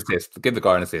 basically, his assist. Give the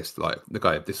guy an assist, like the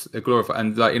guy. This glorify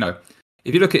and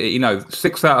if you look at it,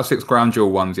 6 out of 6 ground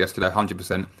duel ones yesterday,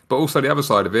 100%. But also the other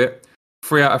side of it,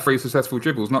 3 out of 3 successful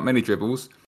dribbles, not many dribbles.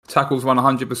 Tackles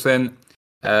 100%.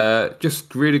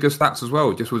 Just really good stats as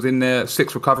well. Just was in there,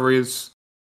 6 recoveries.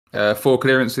 4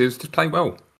 clearances, just played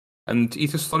well, and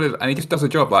he's just solid, and he just does a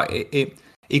job. Like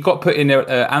he got put in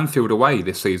Anfield away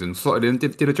this season, slotted in,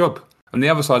 did a job. And the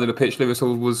other side of the pitch, Lewis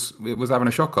Hall was having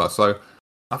a shocker. So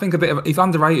I think he's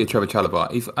underrated, Trevor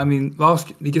Chalobah. He's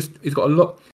got a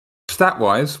lot stat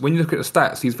wise. When you look at the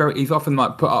stats, he's often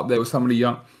like put up there with some of the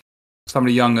young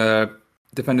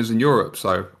defenders in Europe.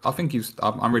 So I think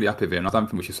I'm really happy with him. I don't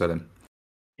think we should sell him.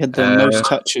 He had the most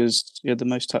touches. He had the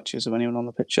most touches of anyone on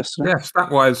the pitch yesterday. Yeah,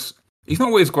 stat-wise, he's not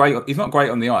always great. He's not great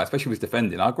on the eye, especially with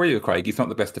defending. I agree with Craig. He's not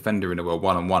the best defender in the world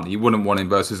one-on-one. You wouldn't want him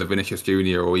versus a Vinicius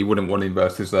Junior, or you wouldn't want him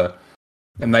versus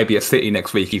and maybe at City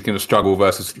next week. He's going to struggle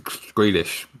versus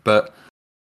Grealish. But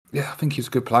yeah, I think he's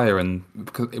a good player, and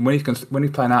because when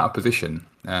he's playing out of position,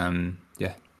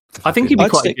 yeah. I think he'd be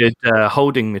quite a good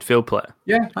holding midfield player.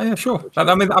 Yeah, sure.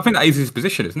 I mean, I think that is his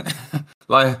position, isn't it?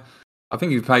 Like, I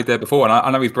think he's played there before, and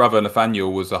I know his brother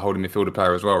Nathaniel was a holding midfielder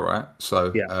player as well, right?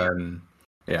 So,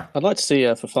 yeah. I'd like to see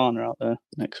Fofana out there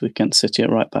next week against City at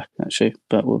right back, actually,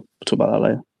 but we'll talk about that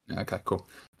later. Yeah, okay, cool.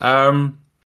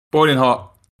 Boiling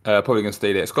hot, probably going to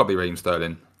steal it. It's got to be Raheem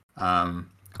Sterling.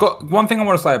 Got one thing I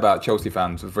want to say about Chelsea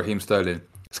fans with Raheem Sterling.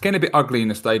 It's getting a bit ugly in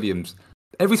the stadiums.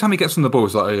 Every time he gets on the ball,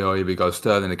 it's like, oh, here we go,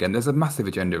 Sterling again. There's a massive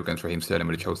agenda against Raheem Sterling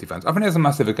with the Chelsea fans. I think there's a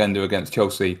massive agenda against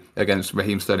Chelsea, against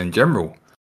Raheem Sterling in general.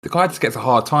 The guy just gets a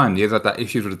hard time. He has had that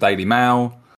issues with the Daily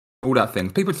Mail, all that thing.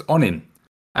 People just on him.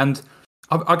 And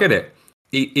I get it.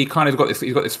 He kind of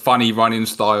he's got this funny running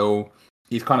style.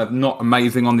 He's kind of not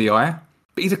amazing on the eye,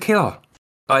 but he's a killer.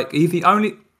 Like, he's the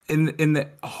only, in the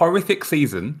horrific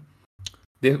season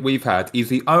that we've had, he's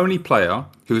the only player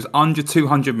who is under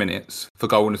 200 minutes for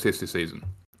goal and assist this season.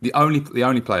 The only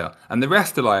player. And the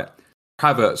rest are like,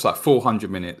 Havertz, like 400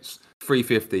 minutes,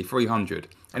 350, 300.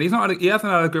 And he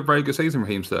hasn't had a very good season,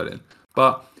 Raheem Sterling.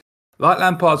 But like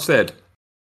Lampard said,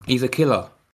 he's a killer.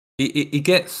 He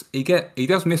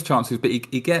does miss chances, but he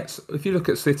gets, if you look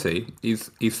at City,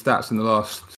 his stats in the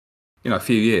last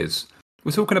few years,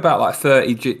 we're talking about like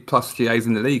 30 plus GAs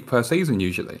in the league per season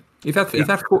usually. He's had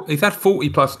 40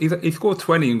 plus. He scored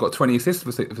 20 and got 20 assists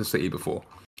for City before.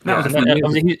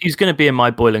 He's going to be in my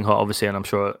boiling hot, obviously, and I'm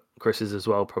sure Chris is as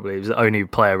well. Probably he was the only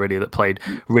player really that played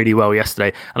really well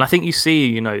yesterday. And I think you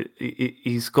see,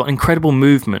 he's got incredible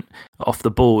movement off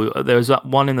the ball. There was that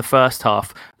one in the first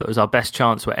half that was our best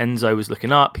chance where Enzo was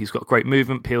looking up. He's got great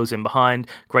movement, peels in behind,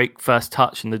 great first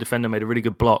touch, and the defender made a really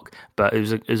good block. But it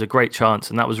was a great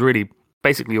chance, and that was really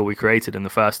basically all we created in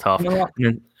the first half.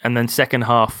 And then second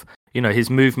half, his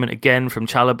movement again from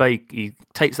Chalobah, he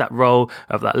takes that role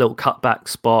of that little cutback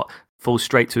spot, falls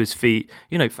straight to his feet.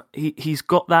 He's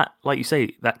got that, like you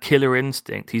say, that killer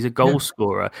instinct. He's a goal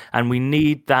scorer, and we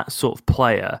need that sort of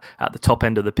player at the top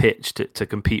end of the pitch to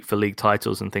compete for league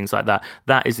titles and things like that.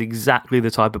 That is exactly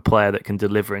the type of player that can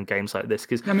deliver in games like this.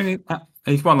 Because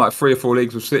he's won like 3 or 4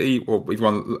 leagues with City, or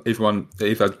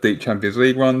he's had deep Champions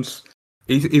League runs.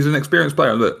 He's an experienced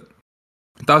player. Look,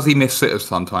 does he miss sitters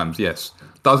sometimes? Yes.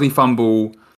 Does he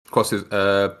fumble crosses,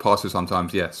 passes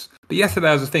sometimes? Yes. But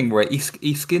yesterday was a thing where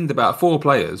he skinned about 4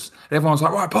 players, and everyone's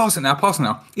like, right, pass it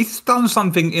now. He's done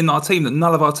something in our team that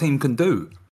none of our team can do.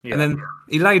 Yeah. And then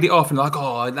he laid it off and like,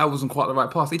 oh, that wasn't quite the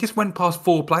right pass. He just went past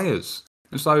 4 players.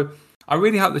 And so I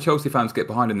really hope the Chelsea fans get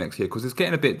behind him next year, because it's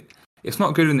getting a bit, it's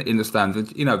not good in the stands. And,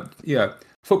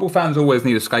 football fans always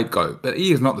need a scapegoat, but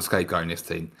he is not the scapegoat in this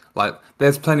team. Like,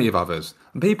 there's plenty of others.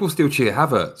 And people still cheer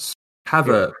Havertz.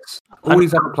 All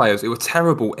these other players, it was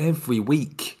terrible every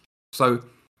week. So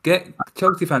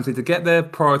Chelsea fans need to get their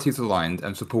priorities aligned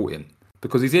and support him,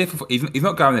 because he's here he's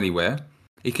not going anywhere.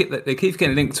 They keep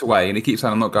getting linked away, and he keeps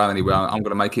saying, I'm not going anywhere, I'm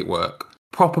going to make it work.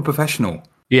 Proper professional.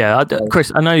 Yeah,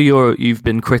 Chris, I know you've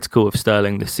been critical of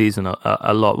Sterling this season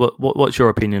a lot. What's your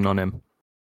opinion on him?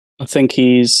 I think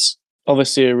he's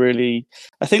obviously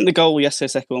I think the goal yesterday,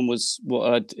 second one, was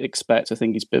what I'd expect. I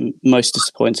think he's been most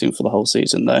disappointing for the whole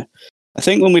season, though. I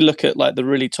think when we look at like the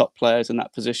really top players in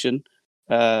that position,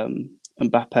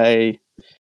 Mbappe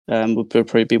would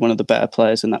probably be one of the better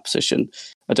players in that position.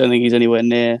 I don't think he's anywhere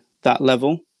near that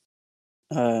level,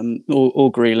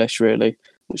 or Grealish really,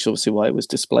 which is obviously why he was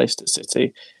displaced at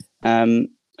City.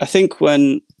 I think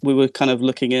when we were kind of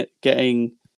looking at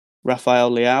getting Rafael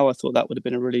Leao, I thought that would have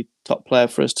been a really top player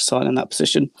for us to sign in that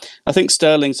position. I think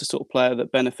Sterling's the sort of player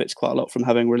that benefits quite a lot from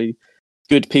having really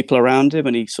good people around him,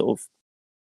 and he sort of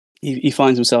he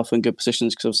finds himself in good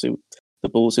positions because obviously the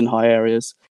ball's in high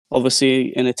areas. Obviously,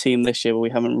 in a team this year where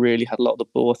we haven't really had a lot of the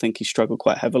ball, I think he struggled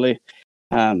quite heavily,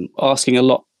 asking a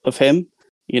lot of him,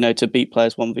 to beat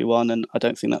players 1v1, and I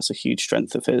don't think that's a huge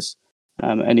strength of his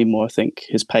anymore. I think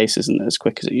his pace isn't as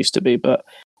quick as it used to be, but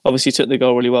obviously he took the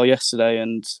goal really well yesterday,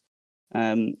 and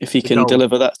if he can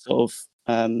deliver that sort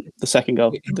of the second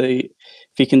goal, if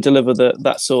he can deliver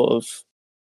that sort of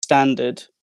standard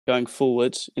going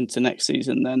forward into next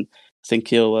season, then I think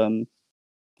he'll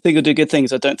do good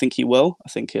things. I don't think he will. I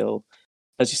think he'll,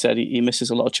 as you said, he misses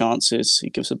a lot of chances.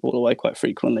 He gives the ball away quite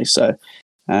frequently, so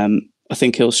I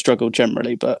think he'll struggle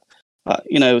generally. But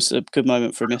it was a good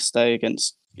moment for him yesterday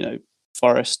against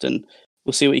Forest, and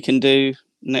we'll see what he can do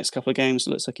next couple of games, it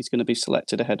looks like he's going to be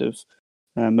selected ahead of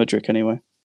Mudryk anyway.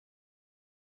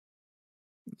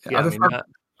 Yeah,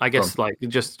 I guess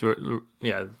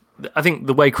I think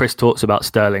the way Chris talks about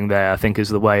Sterling there, I think is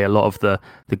the way a lot of the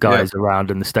guys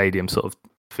around in the stadium sort of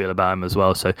feel about him as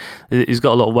well. So he's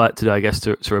got a lot of work to do, I guess,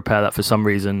 to repair that. For some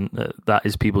reason, that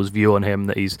is people's view on him,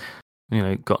 that he's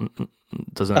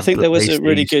doesn't. I think there was a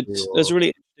really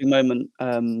interesting moment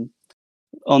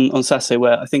on Saturday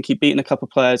where I think he'd beaten a couple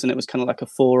of players and it was kind of like a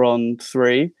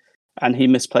 4-on-3, and he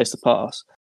misplaced the pass.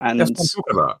 And that's what I'm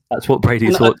talking about. That's what Brady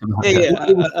talked about.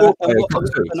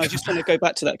 And I just want to go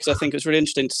back to that because I think it was really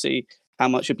interesting to see how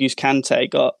much abuse Kante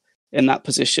got in that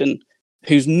position,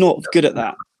 who's not good at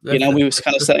that. We were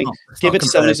kind of saying, give it to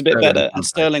someone who's a bit better. And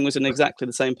Sterling was in exactly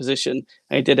the same position.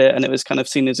 And he did it, and it was kind of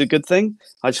seen as a good thing.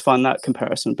 I just find that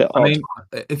comparison a bit odd. I mean,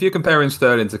 if you're comparing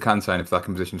Sterling to Kante, and if that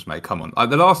position's made, come on.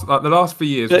 The last few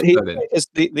years,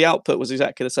 the output was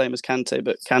exactly the same as Kante,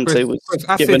 but Kante was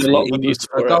given a lot of abuse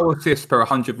for a goal assist per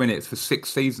 100 minutes for 6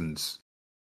 seasons.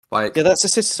 That's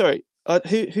assist. Sorry,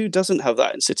 who doesn't have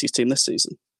that in City's team this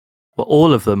season? Well,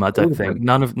 all of them, I don't think.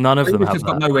 None of them have that.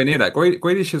 Got nowhere near that.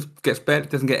 Grealish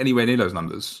doesn't get anywhere near those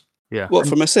numbers. Yeah. What,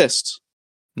 from assists?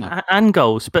 No. And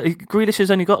goals. But Grealish has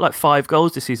only got like 5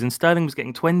 goals this season. Sterling was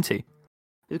getting 20.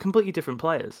 They're completely different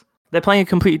players. They're playing a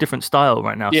completely different style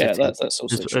right now. Yeah, that's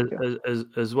also true.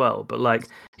 As well. But I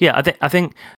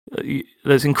think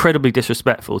that's incredibly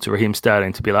disrespectful to Raheem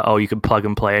Sterling to be like, oh, you can plug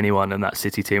and play anyone in that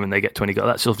City team and they get 20 goals.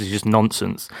 That's obviously just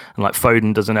nonsense. And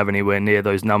Foden doesn't have anywhere near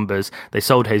those numbers. They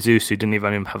sold Jesus, who didn't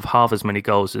even have half as many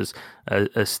goals as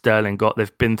Sterling got.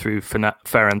 They've been through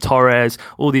Ferran Torres,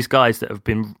 all these guys that have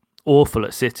been awful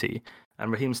at City.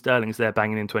 And Raheem Sterling's there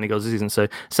banging in 20 goals this season. So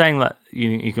saying that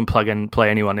you can plug and play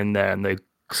anyone in there and they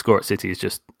score at City is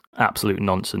just absolute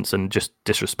nonsense and just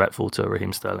disrespectful to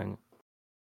Raheem Sterling.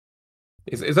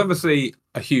 It's obviously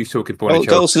a huge talking point.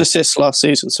 Goals and assists last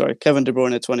season, sorry. Kevin De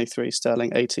Bruyne 23,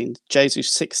 Sterling 18,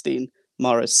 Jesus 16,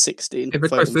 Mahrez 16,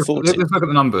 Foden 14. Let's look at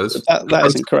the numbers. That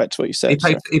isn't correct what you said.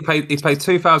 He played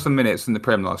 2,000 minutes in the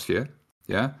Prem last year.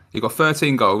 Yeah, he got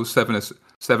 13 goals, 7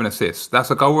 assists.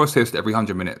 That's a goal or assist every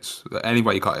 100 minutes. Any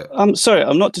way you cut it. I'm sorry,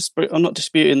 I'm not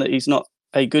disputing that he's not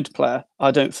a good player.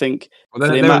 I don't think for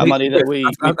the amount of money that we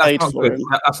paid for him.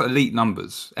 That's elite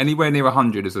numbers. Anywhere near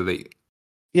 100 is elite.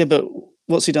 Yeah, but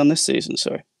what's he done this season?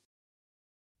 Sorry.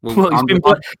 Well,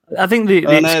 I think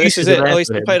this is it. He's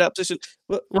been played out of position.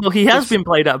 Well, he has been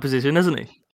played out of position, hasn't he?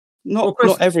 Not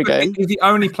every game. He's the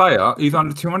only player who's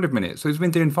under 200 minutes, so he's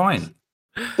been doing fine.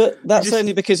 But that's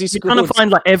only because he's trying to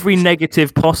find every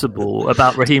negative possible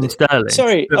about Raheem Sterling.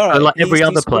 Sorry, all right. Every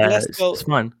other player, it's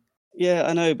fine. Yeah,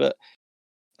 I know, but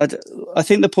I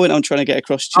think the point I'm trying to get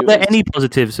across to you are there any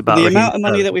positives about the Raheem amount of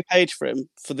Sterling? money that we paid for him,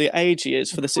 for the age he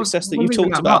is, for the success that you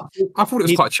talked about? I thought it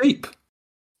was quite cheap.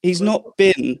 He's not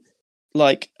been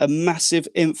a massive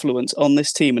influence on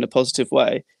this team in a positive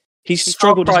way. He's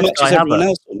struggled as much as everyone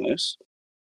else almost.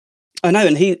 I know,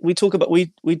 and we talk about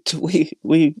we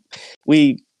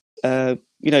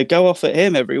go off at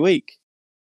him every week.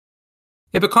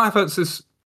 Yeah, but Kai Havertz is.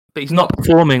 But he's not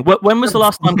performing. When was the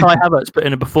last time Kai Havertz put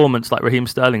in a performance like Raheem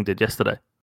Sterling did yesterday?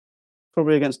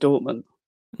 Probably against Dortmund.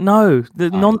 No,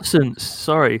 nonsense.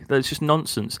 Sorry, that's just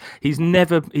nonsense. He's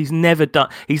never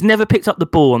picked up the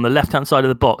ball on the left-hand side of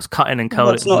the box, cutting and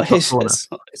curling. That's not his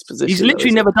position. He's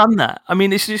literally never done that. I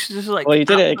mean, it's just like. Well, he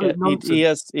did it again.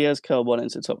 He has curled one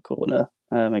into the top corner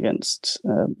against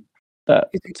that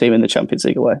team in the Champions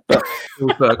League away. But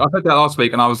I heard that last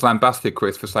week, and I was lambasted,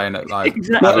 Chris, for saying that.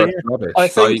 Exactly.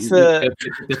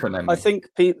 I think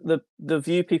the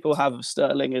view people have of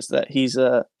Sterling is that he's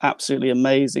a absolutely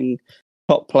amazing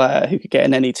top player who could get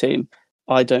in any team.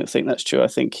 I don't think that's true. I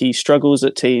think he struggles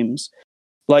at teams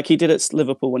like he did at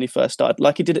Liverpool when he first started,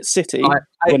 like he did at City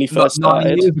when he first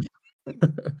started.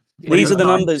 These are the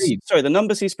numbers. Sorry, the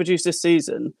numbers he's produced this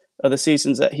season are the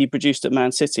seasons that he produced at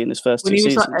Man City in his first 2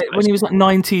 seasons. When he was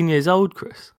 19 years old,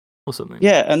 Chris, or something.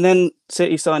 Yeah, and then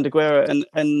City signed Aguero,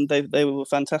 and they were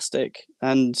fantastic,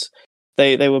 and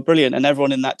they were brilliant, and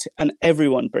everyone in that and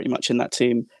everyone pretty much in that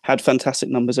team had fantastic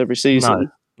numbers every season. No,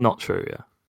 not true. Yeah.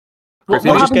 What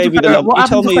happened to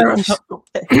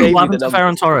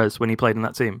Ferran Torres when he played in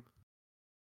that team?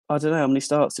 I don't know. How many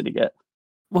starts did he get?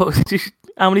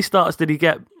 How many starts did he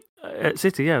get at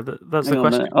City? Yeah, that's the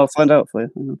question. I'll find out for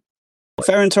you.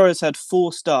 Ferran Torres had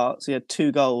 4 starts. He had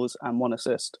 2 goals and 1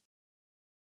 assist.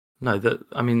 No,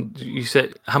 you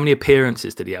said how many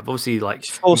appearances did he have? Obviously,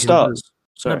 4 starts.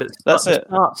 Sorry, no, that's it.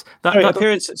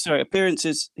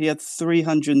 Appearances. He had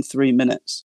 303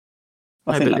 minutes.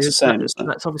 I think that's the same, isn't it?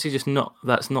 That's obviously just not.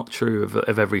 That's not true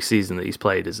of every season that he's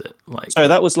played, is it? Sorry,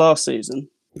 that was last season.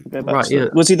 Go back Right, to yeah.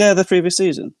 Was he there the previous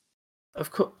season?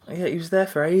 Of course, yeah, he was there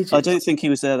for ages. I don't think he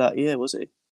was there that year, was he?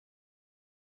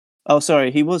 Oh,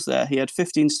 sorry, he was there. He had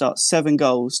 15 starts, 7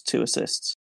 goals, 2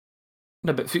 assists.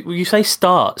 No, but when you say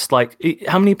starts, like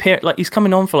how many like he's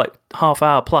coming on for like half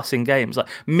hour plus in games, like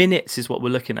minutes is what we're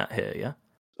looking at here, yeah.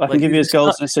 I can give you his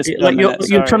goals and assists per like minute.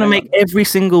 You're trying to make every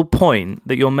single point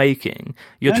that you're making.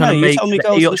 You're trying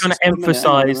to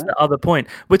emphasise the other point.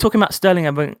 We're talking about Sterling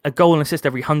having a goal and assist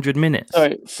every 100 minutes.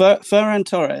 Sorry, Ferran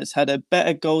Torres had a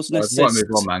better goals and assists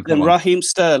than Raheem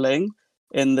Sterling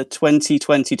in the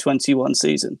 2020-21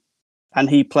 season,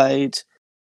 and he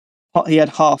had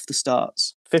half the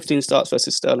starts, 15 starts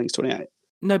versus Sterling's 28.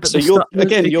 No, but so your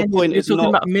point is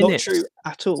not true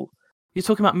at all. You're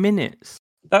talking about minutes.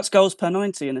 That's goals per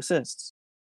 90 and assists.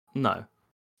 No.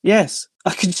 Yes.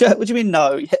 I can. What do you mean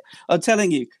no? I'm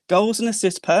telling you, goals and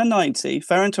assists per 90,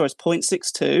 Ferran Torres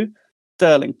 0.62,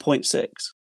 Sterling 0.6.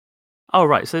 Oh,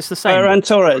 right. So it's the same. Ferran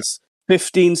Torres,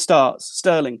 15 starts.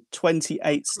 Sterling,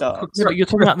 28 starts. Yeah, but you're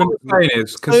talking about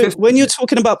the... So when you're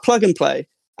talking about plug and play,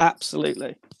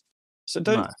 absolutely. So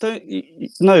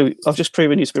no, I've just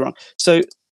proven you to be wrong. So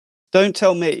don't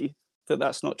tell me that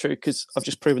that's not true, because I've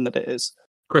just proven that it is.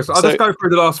 Chris, I'll just go through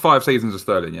the last 5 seasons of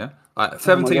Sterling, yeah?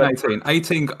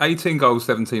 18 goals,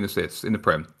 17 assists in the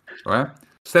Prem, right?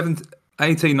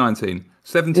 18, 19,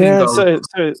 17 goals. So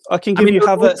I can give you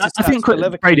Havertz. I think,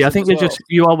 Brady, I think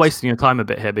you are wasting your time a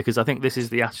bit here, because I think this is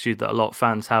the attitude that a lot of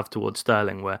fans have towards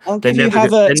Sterling, where I'll give you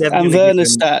Havertz and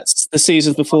Werner's stats the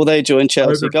seasons before they joined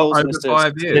Chelsea. Goals and assists.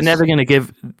 5 years. They're never going to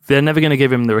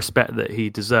give him the respect that he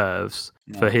deserves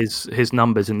for his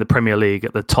numbers in the Premier League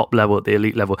at the top level, at the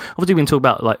elite level. Obviously, we can talk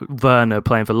about like Werner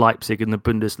playing for Leipzig in the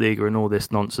Bundesliga and all this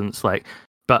nonsense.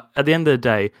 But at the end of the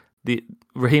day, the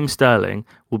Raheem Sterling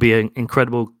will be an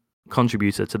incredible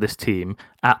contributor to this team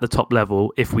at the top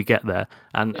level if we get there,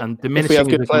 and diminishing if we have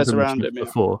good players around him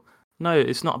before. No,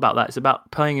 it's not about that. It's about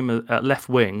playing him at left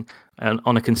wing and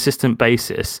on a consistent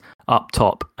basis up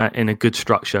top in a good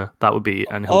structure. That would be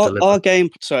our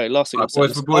game. Sorry, last thing.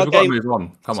 We've got to move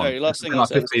on. Come on. Last thing.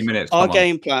 15 minutes. Our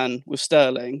game plan with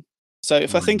Sterling. So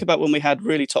if I think about when we had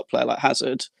really top player like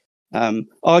Hazard,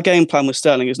 our game plan with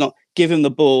Sterling is not give him the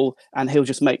ball and he'll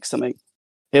just make something.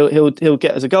 He'll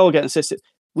get as a goal, get an assist.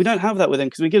 We don't have that with him,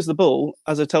 because when he gives the ball,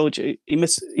 as I told you, he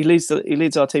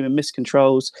leads our team in missed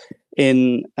controls,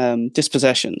 in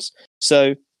dispossessions.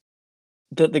 So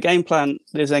the game plan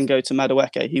is then go to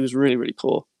Madueke. He was really, really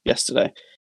poor yesterday.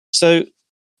 So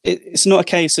it's not a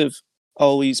case of,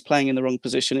 he's playing in the wrong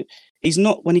position. He's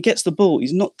not, when he gets the ball,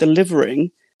 he's not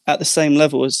delivering at the same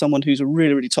level as someone who's a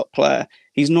really, really top player.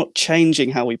 He's not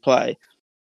changing how we play.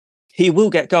 He will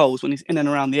get goals when he's in and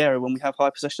around the area, when we have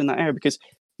high possession in that area, because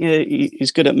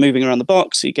he's good at moving around the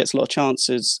box. He gets a lot of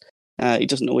chances. He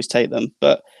doesn't always take them,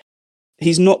 but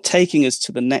he's not taking us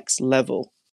to the next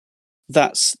level.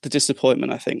 That's the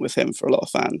disappointment, I think, with him for a lot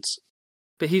of fans.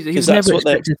 But he's never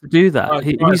expected to do that.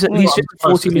 He's just a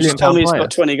 40 million pound player. He's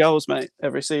got 20 goals, mate,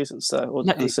 every season.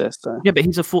 Assist. Yeah, but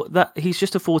he's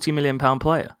just a 40 million pound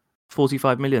player.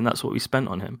 45 million. That's what we spent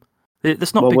on him.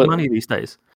 That's not big money these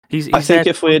days. I think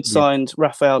if we had signed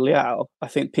Rafael Leao, I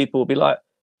think people would be like,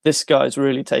 this guy's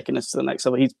really taking us to the next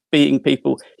level. He's beating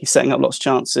people. He's setting up lots of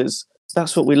chances.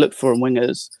 That's what we look for in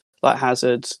wingers, like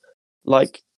Hazard.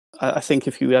 Like, I think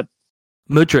if you had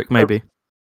Mudryk, maybe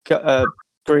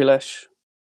Grealish,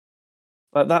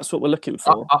 like that's what we're looking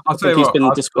for. I'll tell you what.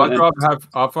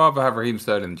 I'd rather have Raheem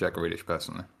Sterling than Jack Grealish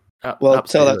personally. Well,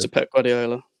 tell that to Pep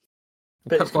Guardiola.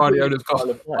 Pep Guardiola's got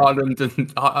Ireland and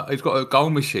he's got a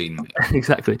goal machine.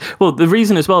 Exactly. Well, the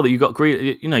reason as well that you got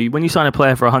Grealish, when you sign a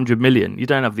player for 100 million, you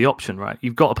don't have the option, right?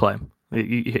 You've got to play him.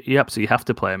 You absolutely have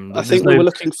to play him. I think we're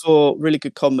looking for really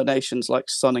good combinations like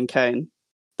Son and Kane.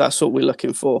 That's what we're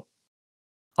looking for.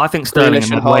 I think Sterling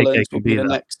and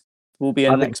Haaland will be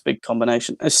a next big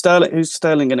combination. Who's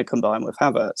Sterling going to combine with?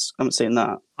 Havertz? I haven't seen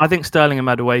that. I think Sterling and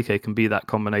Madueke can be that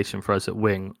combination for us at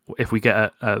wing if we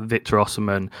get a Victor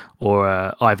Osimhen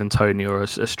or Ivan Toney or a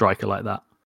striker like that.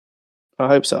 I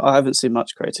hope so. I haven't seen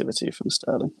much creativity from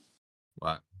Sterling.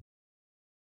 Right.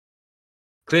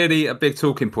 Clearly a big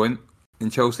talking point in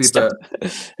Chelsea, but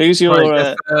who's your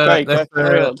Craig?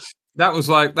 That was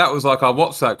like our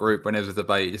WhatsApp group when there was a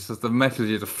debate. It's just the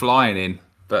messages are flying in.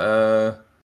 But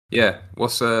yeah, we're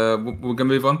gonna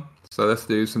move on. So let's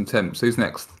do some temps. Who's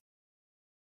next?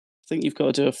 I think you've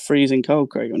got to do a freezing cold,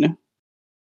 Craig, haven't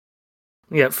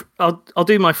you? Yeah, I'll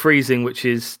do my freezing, which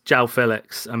is João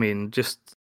Felix. I mean, just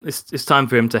it's time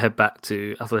for him to head back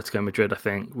to Atletico Madrid. I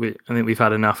think we've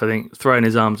had enough. I think throwing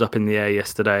his arms up in the air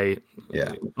yesterday,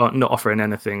 not offering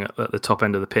anything at the top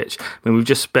end of the pitch. I mean, we've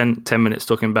just spent 10 minutes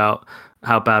talking about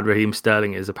how bad Raheem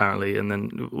Sterling is apparently, and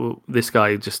then this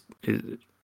guy just is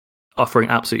offering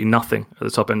absolutely nothing at the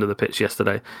top end of the pitch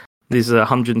yesterday. This is a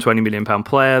 £120 million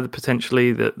player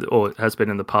potentially, or has been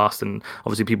in the past, and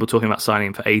obviously people talking about signing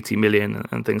him for 80 million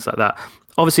and things like that.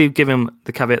 Obviously, give him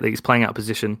the caveat that he's playing out of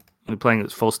position and playing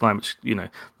as false nine, which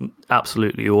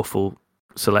absolutely awful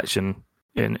selection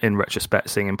in retrospect.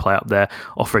 Seeing him play up there,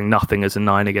 offering nothing as a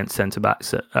 9 against centre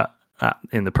backs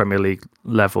in the Premier League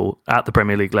level. At the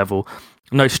Premier League level,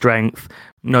 no strength,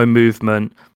 no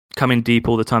movement. Coming deep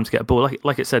all the time to get a ball.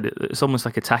 Like it said, it's almost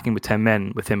like attacking with 10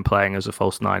 men with him playing as a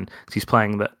false 9. He's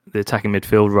playing the attacking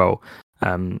midfield role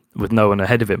with no one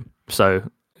ahead of him. So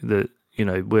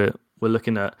we're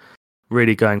looking at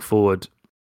really going forward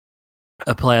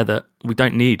a player that we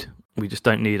don't need. We just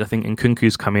don't need. I think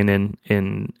Nkunku's coming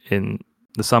in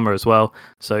the summer as well.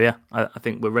 So yeah, I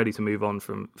think we're ready to move on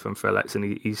from Felix,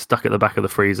 and he's stuck at the back of the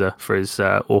freezer for his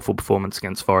awful performance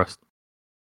against Forest.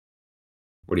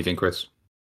 What do you think, Chris?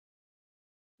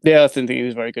 Yeah, I didn't think he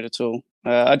was very good at all.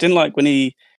 I didn't like when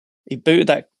he booted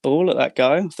that ball at that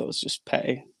guy. I thought it was just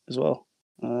petty as well.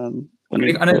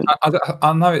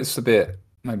 I know it's a bit,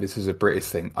 maybe this is a British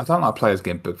thing. I don't like players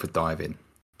getting booked for diving.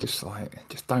 Just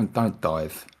don't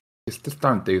dive. Just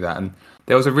don't do that. And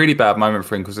there was a really bad moment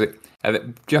for him because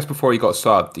just before he got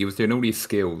subbed, he was doing all these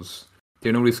skills,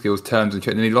 turns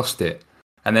and he lost it.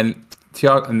 And then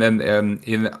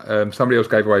somebody else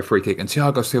gave away a free kick, and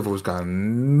Thiago Silva was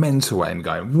going mental at him,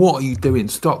 going, "What are you doing?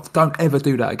 Stop! Don't ever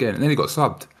do that again!" And then he got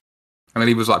subbed, and then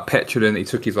he was like petulant. He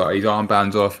took his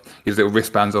armbands off, his little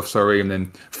wristbands off, and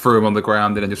then threw him on the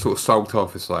ground, and then just sort of sulked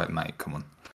off. It's like, mate, come on.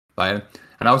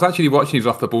 And I was actually watching his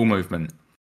off the ball movement.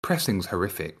 Pressing's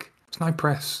horrific. It's no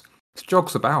press. It's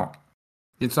jogs about.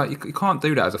 It's like you can't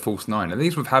do that as a false 9. At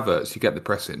least with Havertz, you get the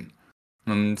pressing,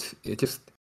 and it just.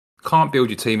 Can't build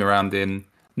your team around him.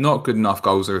 Not good enough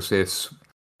goals or assists.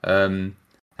 And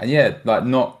yeah,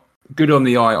 not good on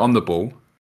the eye on the ball,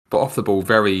 but off the ball,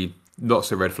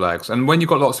 lots of red flags. And when you've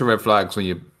got lots of red flags when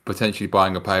you're potentially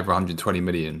buying a player for 120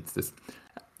 million,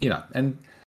 and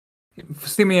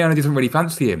Simeone doesn't really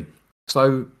fancy him.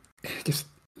 So just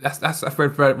that's a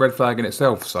red flag in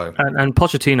itself. So and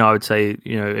Pochettino, I would say,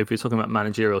 if you're talking about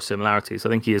managerial similarities, I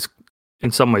think he is in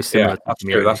some ways similar. Yeah, that's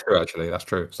true. That's true. Actually, that's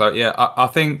true. So yeah, I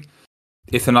think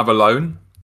it's another loan,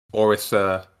 or it's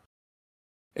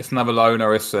another loan,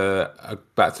 or it's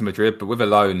back to Madrid. But with a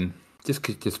loan,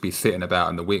 just be sitting about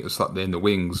in the wings,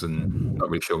 and not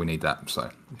really sure we need that. So,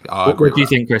 what do you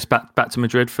think, Chris? Back to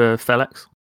Madrid for Felix?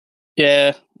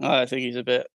 Yeah, I think he's a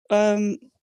bit.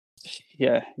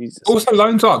 Yeah, he's also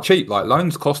loans aren't cheap. Like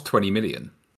loans cost 20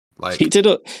 million. Like he did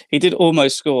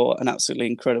almost score an absolutely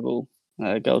incredible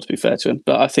goal, to be fair to him,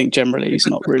 but I think generally he's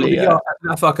not really.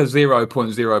 That's like a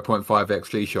 0.05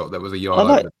 XG shot. That was a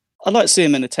yard. I'd like to see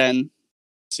him in a 10,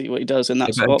 see what he does in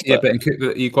that spot.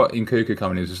 But you've got Nkunku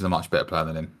coming in, who's just a much better player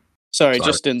than him. Sorry,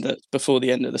 just before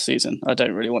the end of the season, I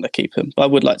don't really want to keep him, but I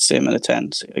would like to see him in a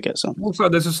 10, see if he gets on. Also,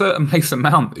 there's a certain Mason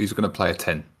Mount who's going to play a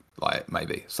 10,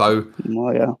 maybe. So,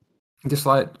 yeah. Just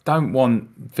don't want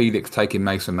Felix taking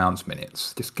Mason Mount's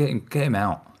minutes. Just get him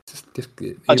out.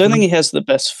 I don't think he has the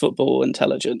best football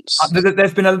intelligence.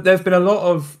 There's been a lot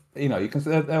of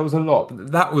there was a lot.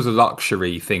 But that was a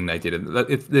luxury thing they did.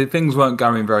 The things weren't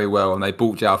going very well, and they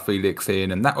brought João Felix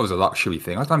in, and that was a luxury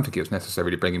thing. I don't think it was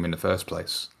necessary to bring him in the first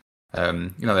place. They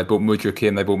brought Mudryk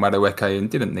in, they brought Madueke in.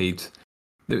 Didn't need.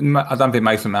 I don't think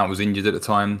Mason Mount was injured at the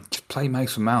time. Just play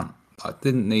Mason Mount. I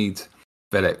didn't need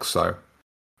Felix. So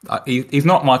he's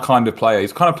not my kind of player.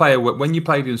 He's the kind of player when you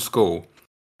played in school.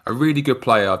 A really good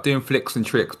player, doing flicks and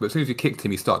tricks, but as soon as you kicked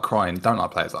him, he started crying. Don't like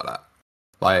players like that.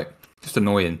 Just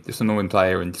annoying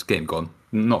player, and just get him gone.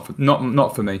 Not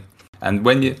for me. And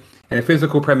when you in a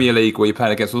physical Premier League where you're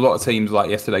playing against a lot of teams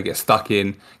like yesterday, get stuck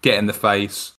in, get in the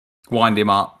face, wind him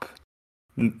up,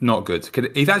 not good.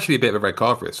 He's actually a bit of a red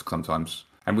card risk sometimes,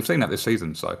 and we've seen that this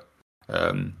season. So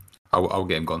I'll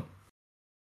get him gone.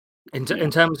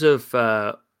 In terms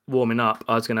of warming up,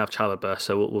 I was going to have Chalobah,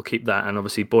 so we'll keep that. And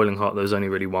obviously, boiling hot, there's only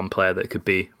really one player that could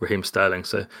be Raheem Sterling.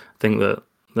 So I think that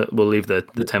we'll leave the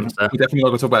temps there. We definitely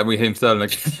want to talk about Raheem Sterling.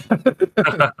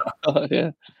 Oh,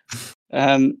 yeah.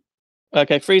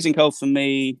 Okay, freezing cold for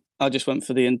me. I just went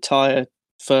for the entire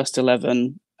first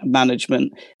 11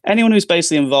 management. Anyone who's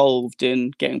basically involved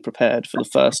in getting prepared for the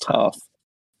first half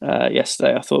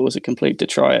yesterday, I thought was a complete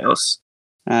detritus.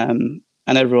 And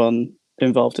everyone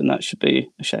involved in that should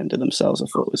be ashamed of themselves. I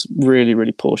thought it was really,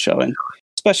 really poor showing,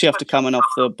 especially after coming off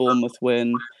the Bournemouth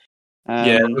win.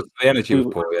 The energy was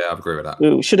poor. Yeah, I agree with that.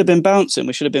 We should have been bouncing.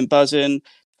 We should have been buzzing.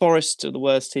 Forest are the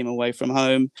worst team away from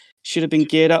home. Should have been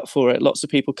geared up for it. Lots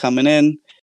of people coming in.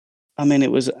 I mean,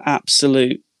 it was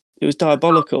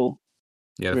diabolical.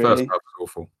 Yeah, the really. first half was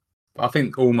awful. I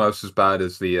think almost as bad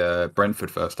as the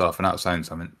Brentford first half, and that was saying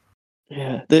something.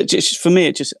 Yeah, for me,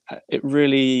 it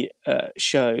really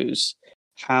shows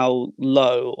how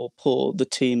low or poor the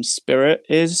team's spirit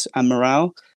is and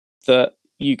morale. That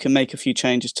you can make a few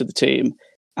changes to the team,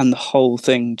 and the whole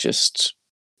thing just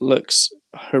looks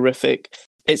horrific.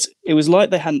 It was like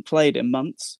they hadn't played in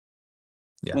months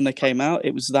when they came out.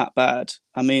 It was that bad.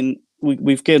 I mean,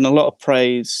 we've given a lot of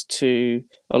praise to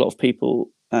a lot of people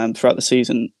throughout the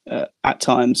season. At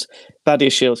times,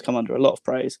 Thaddeus Shields come under a lot of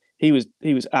praise. He was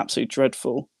absolutely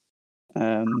dreadful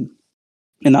in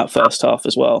that first half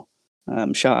as well.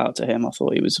 Shout out to him. I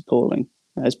thought he was appalling.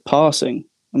 His passing.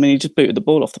 I mean, he just booted the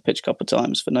ball off the pitch a couple of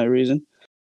times for no reason.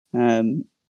 Trying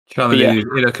to do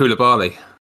Koulibaly.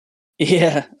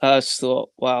 Yeah, I just thought,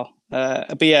 wow.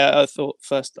 But yeah,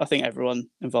 I think everyone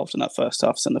involved in that first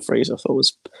half, and the freeze, I thought it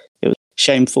was a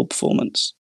shameful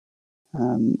performance.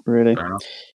 Really.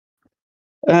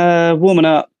 Warming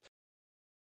up,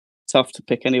 tough to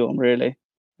pick anyone really.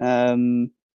 I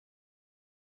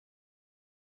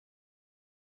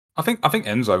think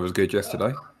Enzo was good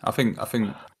yesterday. I think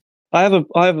I have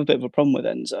a bit of a problem with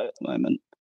Enzo at the moment.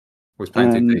 Was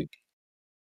playing too deep.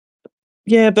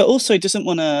 Yeah, but also he doesn't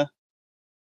want to.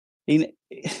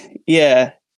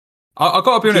 Yeah. I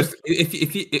got to be honest.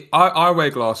 I wear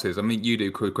glasses. I mean, you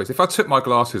do, Chris. If I took my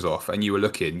glasses off and you were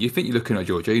looking, you think you're looking at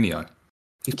Jorginho.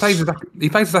 He plays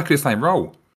exactly the same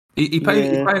role. He's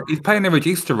playing a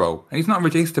Regista role, and he's not a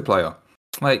Regista player.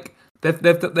 Like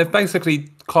they've basically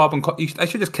they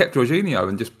should just kept Jorginho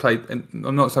and just played. And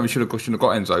I'm not saying we shouldn't have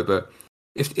got Enzo, but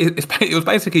it was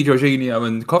basically Jorginho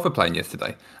and Cover playing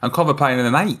yesterday, and Cover playing in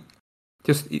an 8.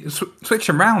 Just switch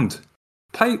them round.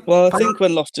 I think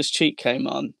when Loftus-Cheek came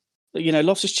on,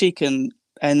 Loftus-Cheek and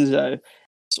Enzo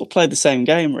sort of played the same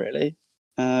game, really.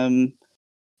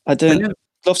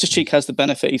 Loftus-Cheek has the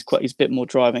benefit. He's a bit more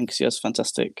driving because he has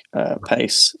fantastic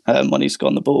pace when he's got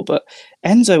on the ball. But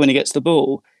Enzo, when he gets the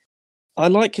ball, I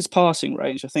like his passing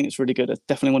range. I think it's really good. It's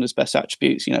definitely one of his best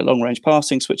attributes. Long range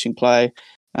passing, switching play,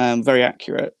 very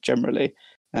accurate generally.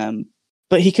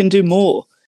 But he can do more.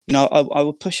 I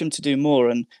will push him to do more.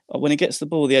 And when he gets the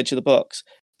ball, the edge of the box,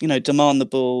 demand the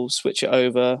ball, switch it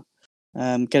over,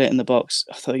 get it in the box.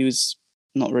 I thought he was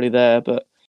not really there, but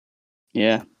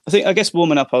yeah. I guess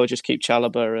warming up, I would just keep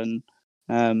Chalobah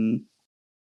and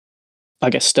I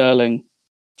guess Sterling.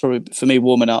 Probably for me,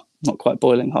 warming up, not quite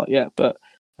boiling hot yet, but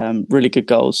really good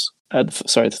goals.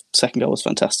 The second goal was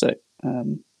fantastic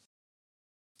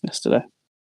yesterday.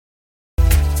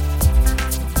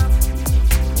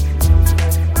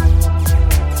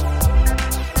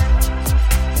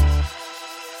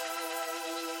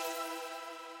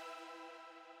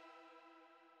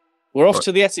 We're off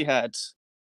to the Etihad.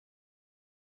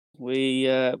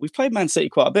 We've played Man City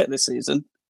quite a bit this season.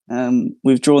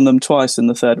 We've drawn them twice in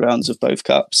the third rounds of both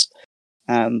cups,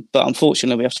 but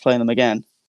unfortunately we have to play them again.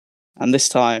 And this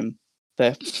time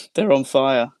they're on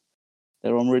fire.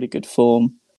 They're on really good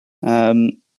form.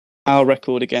 Our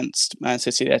record against Man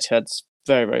City at Etihad's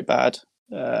very, very bad.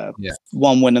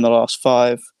 1 win in the last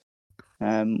 5.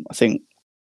 I think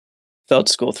failed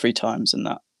to score 3 times in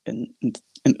that.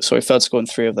 Failed to score in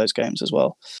 3 of those games as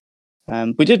well.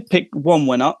 We did pick 1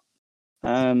 win up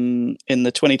in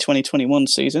the 2020-21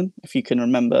 season, if you can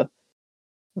remember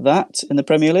that, in the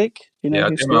Premier League. Do you know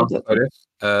who scored it?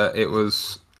 It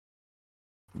was...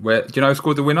 Do you know who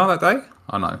scored the winner that day?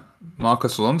 I know.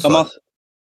 Marcus Alonso.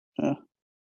 Yeah.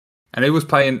 And he was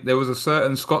playing... There was a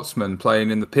certain Scotsman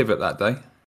playing in the pivot that day.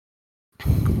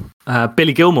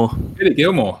 Billy Gilmore. Billy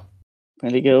Gilmore.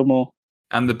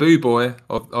 And the boo boy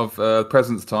of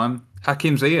present time,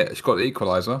 Hakim Ziyech, got the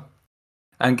equaliser.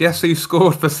 And guess who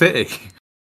scored for City?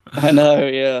 I know,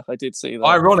 yeah, I did see that.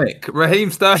 Ironic,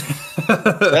 Raheem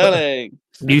Sterling.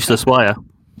 Useless wire.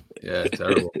 Yeah,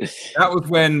 terrible. That was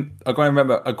when, I can't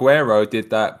remember, Aguero did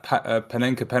that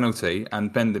Panenka penalty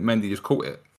and Mendy just caught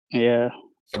it. Yeah.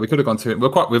 So we could have gone to it.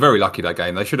 We're very lucky that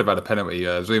game. They should have had a penalty.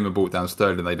 Zuma brought down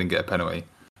Sterling, they didn't get a penalty.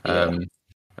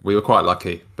 We were quite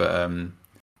lucky, but...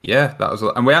 yeah, that was,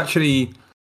 and we actually,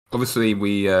 obviously,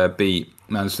 we beat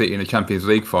Man City in the Champions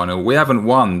League final. We haven't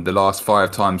won the last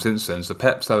 5 times since then. So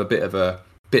Pep's had a bit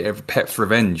of Pep's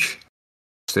revenge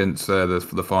since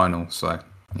the final. So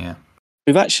yeah,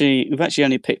 we've actually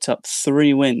only picked up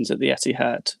 3 wins at the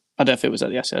Etihad. I don't know if it was at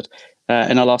the Etihad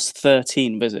in our last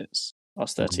 13 visits,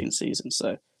 last 13 seasons.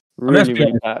 So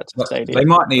really bad stadium. They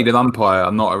might need an umpire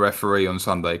and not a referee on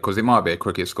Sunday because it might be a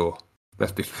cricket score.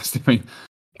 Let's be honest. I mean,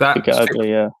 that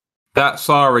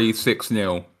Sarri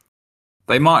 6-0.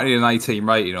 They might need an 18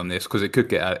 rating on this because it could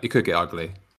get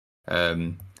ugly.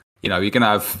 You're going to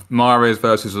have Mahrez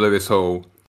versus Lewis Hall.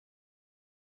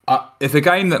 It's a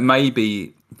game that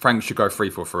maybe Frank should go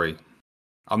 3-4-3.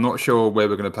 I'm not sure where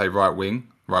we're going to play right wing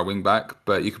back,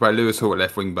 but you could play Lewis Hall at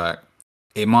left wing back.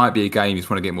 It might be a game you just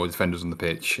want to get more defenders on the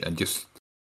pitch and just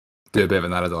do a bit of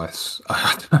an Allardyce.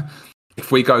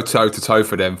 If we go toe to toe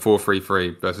for them,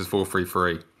 4-3-3 versus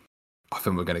 4-3-3, I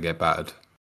think we're going to get battered.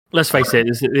 Let's face it,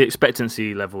 the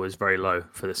expectancy level is very low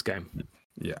for this game.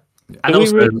 Yeah. And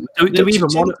also, do we even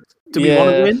want to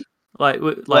win?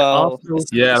 Arsenal,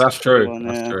 yeah, that's true.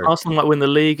 That's true. Arsenal might win the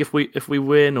league if we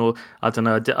win, or I don't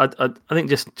know. I think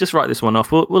just write this one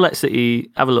off. We'll let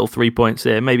City have a little 3 points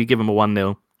here. Maybe give them a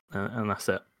 1-0, and that's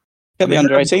it. Get the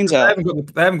under-18s out.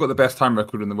 They haven't got the best home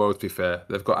record in the world, to be fair.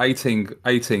 They've got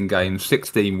 18 games,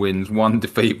 16 wins, 1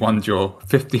 defeat, 1 draw,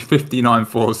 59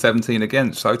 for, 17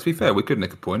 against. So, to be fair, we could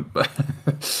nick a point. But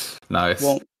no, it's...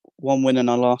 One win in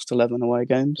our last 11 away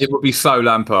games. It would be so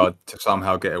Lampard to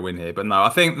somehow get a win here. But no, I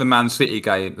think the Man City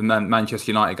game, the Manchester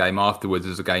United game afterwards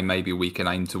is a game maybe we can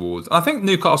aim towards. I think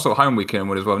Newcastle at home we can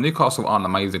win as well. Newcastle aren't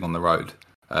amazing on the road.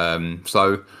 And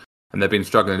they've been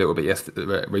struggling a little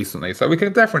bit recently. So we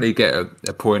can definitely get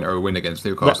a point or a win against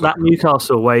Newcastle. That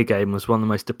Newcastle away game was one of the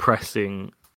most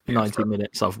depressing 90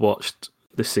 minutes I've watched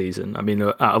this season. I mean,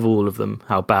 out of all of them,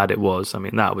 how bad it was. I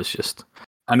mean, that was just...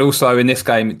 And also in this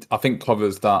game, I think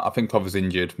Cover's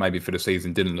injured, maybe for the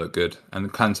season, didn't look good.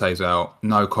 And Kante's out.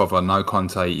 No Cover, no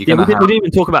Conte. We didn't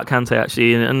even talk about Kante,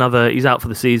 actually. He's out for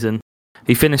the season.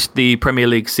 He finished the Premier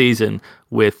League season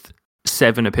with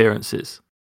 7 appearances.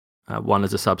 1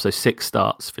 as a sub, so 6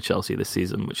 starts for Chelsea this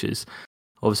season, which is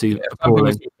obviously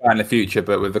appalling. In the future,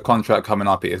 but with the contract coming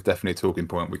up, it is definitely a talking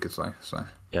point, we could say. So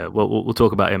yeah, we'll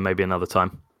talk about him maybe another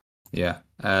time. Yeah,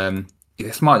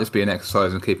 this might just be an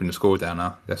exercise in keeping the score down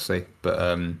now. Let's see.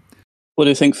 But what do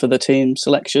you think for the team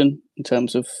selection in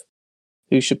terms of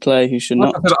who should play, who should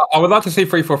not? I would like to see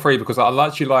 3-4-3 because I'd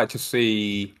actually like to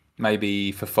see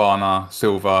maybe Fofana,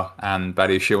 Silva, and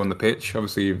Badiashile on the pitch.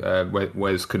 Obviously,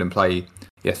 Wes couldn't play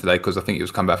yesterday because I think he was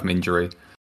come back from injury.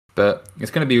 But it's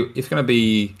going to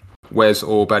be Wes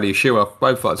or Badiashile. I'd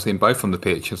both like to see them both on the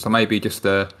pitch. So maybe just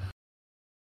a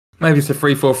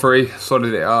 3-4-3,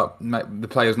 solid it up. The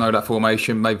players know that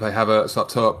formation. Maybe play Havertz up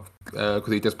top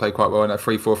because he does play quite well in that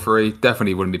 3-4-3.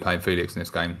 Definitely wouldn't be playing Felix in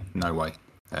this game. No way.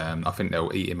 I think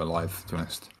they'll eat him alive, to be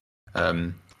honest.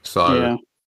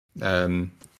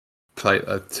 Play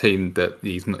a team that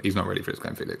he's not ready for this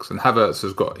game, Felix. And Havertz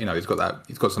has got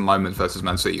he's got some moments versus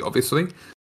Man City, obviously.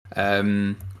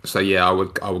 So yeah, I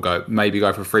would go for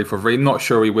 3-4-3. Not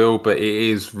sure he will, but it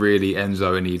is really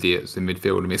Enzo and idiots in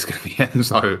midfield. I mean, it's going to be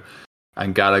Enzo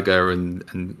and Gallagher and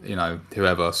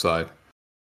whoever. So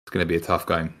it's going to be a tough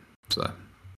game. So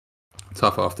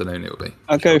tough afternoon it will be.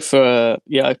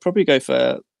 I'd probably go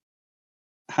for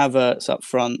Havertz up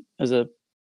front as a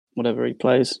whatever he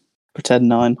plays, pretend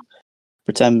 9,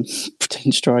 pretend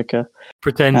striker,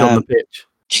 pretend on the pitch.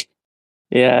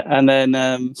 Yeah, and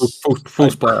then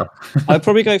false player. I'd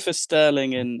probably go for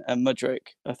Sterling and Mudryk.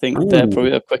 I think they're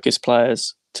probably the quickest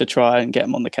players to try and get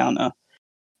them on the counter.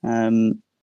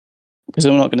 Because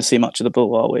we're not going to see much of the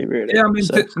ball, are we? Really? Yeah, I mean,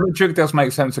 Mudryk does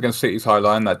make sense against City's high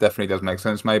line. That definitely does make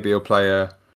sense. Maybe he'll play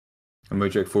a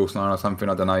Mudryk false 9 or something.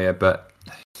 I don't know yet, but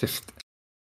just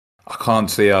I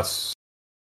can't see us.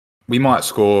 We might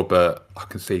score, but I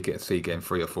can see getting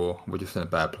 3 or 4. We're just in a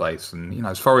bad place. And,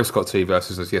 as Forest got 2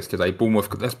 versus us yesterday.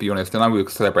 Bournemouth, let's be honest, I know we were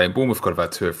celebrating. Bournemouth could have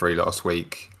had 2 or 3 last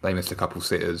week. They missed a couple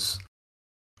sitters.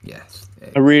 Yes.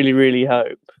 I really, really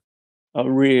hope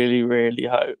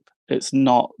it's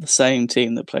not the same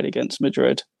team that played against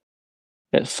Madrid.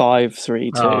 It's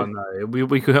 5-3-2. Oh,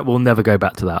 no. We'll never go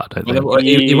back to that, I don't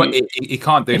think. He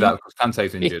can't do that because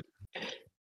Kante's injured.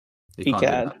 He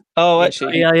can. Oh,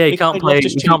 actually, he can't play.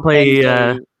 He can't play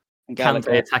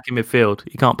Kante attacking midfield.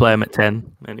 You can't play him at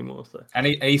 10 anymore. So. And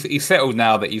he's settled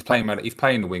now that he's playing the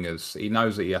wingers. He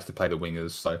knows that he has to play the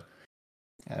wingers. So,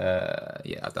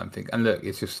 I don't think. And look,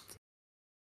 it's just.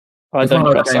 I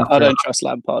don't trust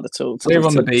Lampard at all. We're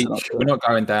on the beach. We're not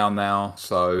going down now.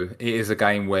 So it is a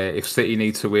game where if City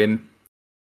need to win,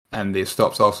 and it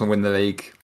stops Arsenal win the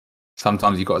league.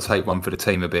 Sometimes you've got to take one for the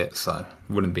team a bit, so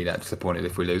wouldn't be that disappointed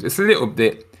if we lose. It's a little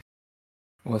bit.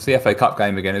 Well, it's the FA Cup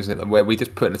game again, isn't it? Where we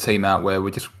just put the team out where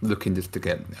we're just looking just to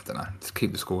get, just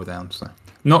keep the score down. So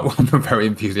not one very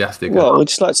enthusiastic. Well, we'd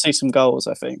just like to see some goals.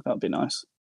 I think that'd be nice.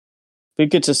 Be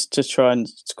good to try and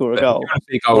score a goal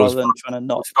rather than trying to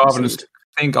not. Rather than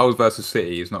 10 goals versus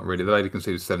City is not really. They've only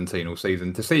conceded 17 all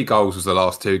season. To see goals as the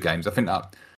last 2 games, I think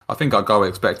our goal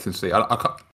expectancy.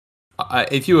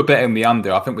 if you were betting the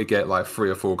under, I think we get like 3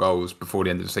 or 4 goals before the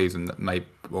end of the season, maybe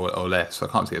or less. I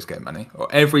can't see us getting many.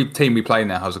 Every team we play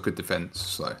now has a good defence,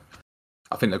 so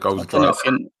I think the goals I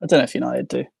don't know if United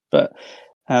do, but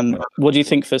what do you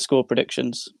think for score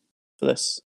predictions for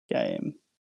this game?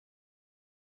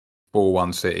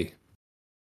 4-1 City.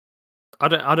 I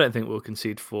don't think we'll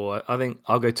concede 4. I think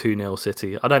I'll go 2-0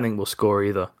 City. I don't think we'll score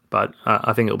either, but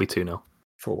I think it'll be 2-0.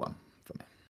 4-1 for me.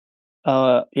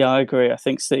 Yeah, I agree. I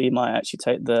think City might actually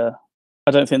take the.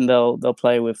 I don't think they'll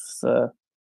play with the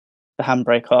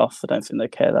handbrake off. I don't think they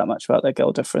care that much about their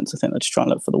goal difference. I think they're just trying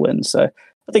to look for the win. So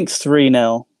I think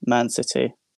 3-0 Man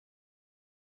City.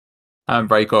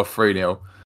 Handbrake off 3-0.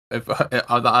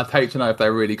 I'd hate to know if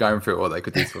they're really going for it or they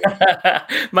could do something.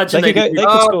 Imagine they could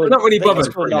score. Not really they bothered.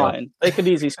 could score 9. They could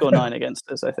easily score 9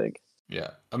 against us, I think.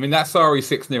 Yeah, I mean that sorry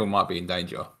 6-0 might be in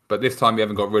danger, but this time we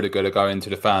haven't got Rudiger to go into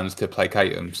the fans to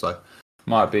placate them, so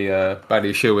might be badly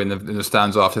a shoe in the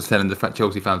stands after telling the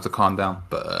Chelsea fans to calm down.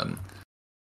 But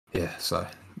yeah, so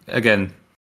again,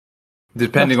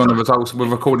 depending on the results, we're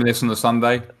recording this on the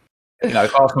Sunday. You know,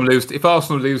 if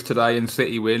Arsenal lose today and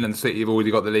City win, and City have already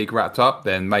got the league wrapped up,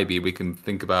 then maybe we can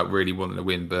think about really wanting to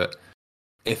win. But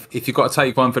if you've got to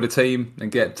take one for the team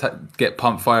and get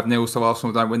pumped 5-0 so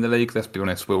Arsenal don't win the league, let's be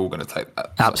honest, we're all going to take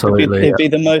that. Absolutely, it'd be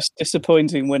the most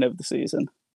disappointing win of the season.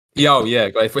 Yeah, oh yeah.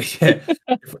 If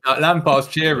Lampard's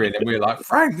cheering and we're like,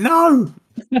 Frank, no.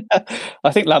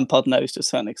 I think Lampard knows to a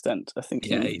certain extent. I think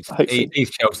he's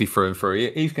Chelsea through and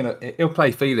through. He'll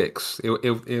play Felix.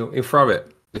 He'll throw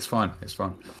it. It's fine.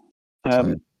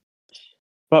 Right,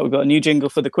 we've got a new jingle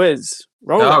for the quiz.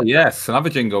 Roll Oh it. yes, another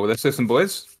jingle. Let's listen,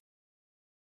 boys.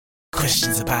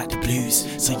 Questions about the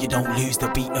blues, so you don't lose.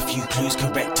 There'll be a few clues.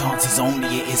 Correct answers only.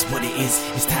 It is what it is.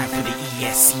 It's time for the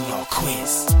ESCR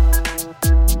quiz.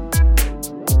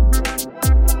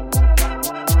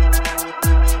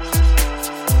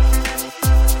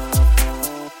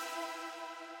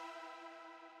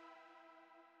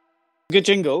 Good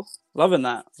jingle. Loving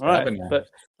that. Right. But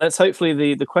let's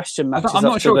hopefully the question matches I'm up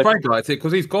not sure to Craig liked it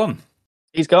because he's gone.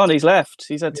 He's gone. He's left.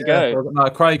 He's had to go. No,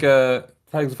 Craig's a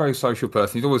very social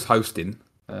person. He's always hosting,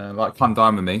 like fun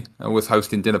time with me. Always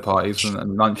hosting dinner parties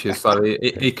and lunches. So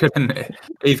he couldn't.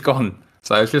 He's gone.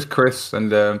 So it's just Chris and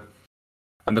the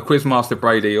quiz master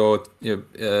Brady or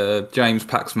James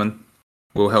Paxman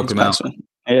will help him out.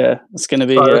 Yeah, it's going to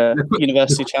be a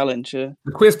university challenge. Yeah.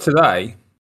 The quiz today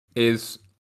is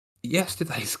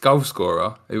yesterday's goal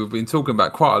scorer, who we've been talking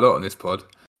about quite a lot on this pod,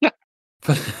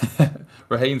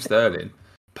 Raheem Sterling,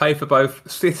 played for both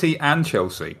City and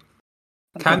Chelsea.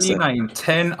 Can you name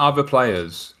 10 other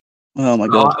players? Oh my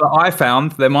God. I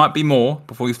found there might be more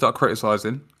before you start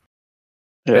criticising.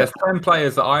 Yeah. There's 10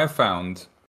 players that I have found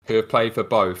who have played for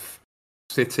both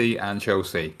City and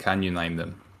Chelsea. Can you name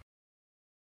them?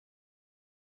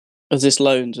 Is this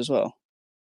loans as well?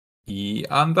 Yeah,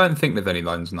 I don't think there's any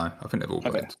loans, no. I think they've all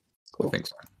played. Cool. I think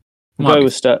so. We'll go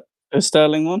with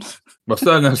Sterling one? Well,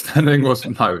 Sterling was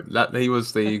no. He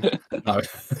was the no.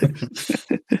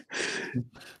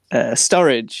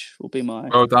 Sturridge will be my.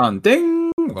 Well done,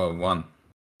 ding. Well, 1.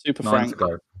 Super 9 Frank. to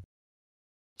go.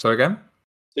 So again?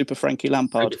 Super Frankie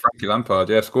Lampard.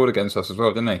 Yeah, scored against us as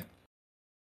well, didn't he?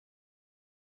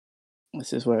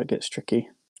 This is where it gets tricky.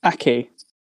 Ake.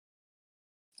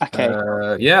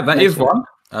 Yeah, that is one,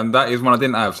 and that is one I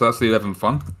didn't have. So that's the 11th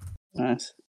one.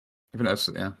 Nice. I think that's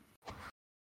yeah.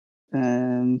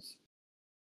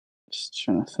 Just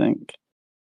trying to think.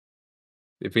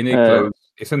 If you need clues,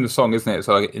 it's in the song, isn't it?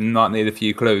 So you might need a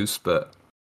few clues, but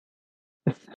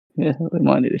yeah, we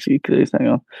might need a few clues. Hang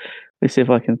on, let's see if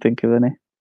I can think of any.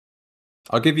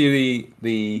 I'll give you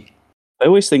the. I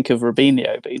always think of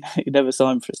Robinho, but he never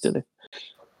signed for us, did he?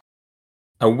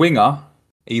 A winger.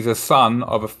 He's a son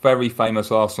of a very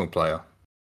famous Arsenal player.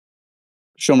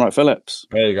 Sean Wright-Phillips.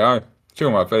 There you go.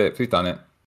 Sean Wright-Phillips. He's done it.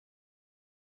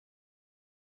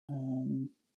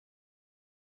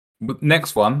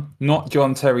 Next one. Not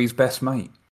John Terry's best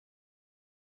mate.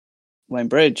 Wayne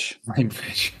Bridge.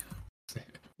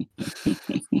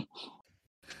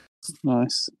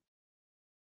 Nice.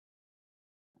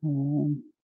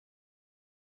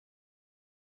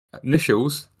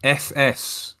 Initials.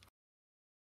 SS.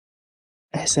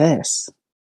 SS.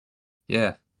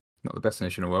 Yeah, not the best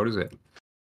initial in the world, is it?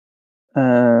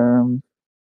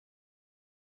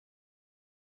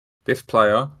 This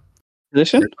player.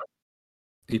 Position?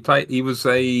 He came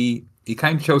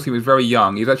to Chelsea. He was very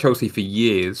young. He was at Chelsea for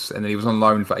years, and then he was on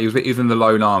loan. He was in the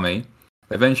loan army.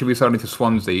 Eventually, we sold him to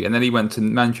Swansea, and then he went to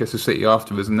Manchester City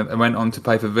afterwards, and went on to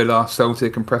play for Villa,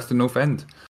 Celtic, and Preston North End.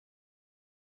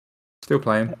 Still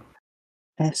playing.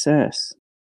 SS.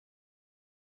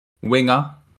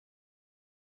 Winger.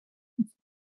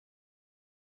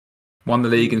 Won the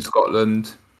league in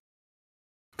Scotland.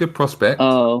 Good prospect.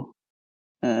 Oh.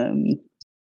 League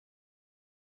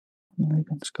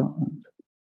in Scotland.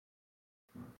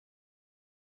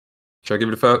 Shall I give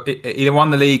it a first? He won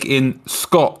the league in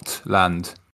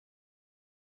Scotland.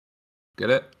 Get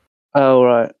it? Oh,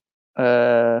 right.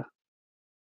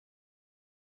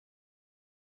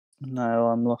 No,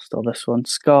 I'm lost on this one.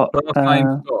 Scott. First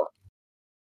name Scott.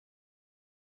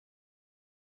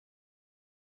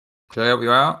 Shall I help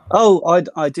you out? Oh,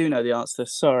 I do know the answer.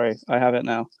 Sorry, I have it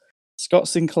now. Scott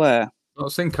Sinclair.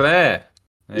 Scott Sinclair.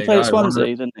 He played at Swansea,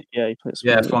 didn't he? Yeah, he played at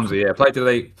Swansea. Yeah,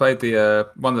 Swansea. Yeah,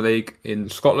 won the league in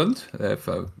Scotland.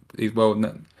 He's well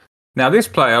known. Now, this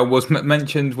player was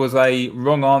mentioned was a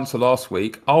wrong answer last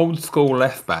week. Old school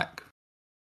left back.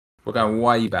 We're going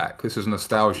way back. This is a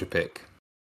nostalgia pick.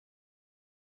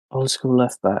 Old school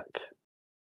left back.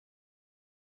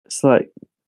 It's like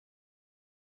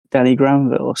Danny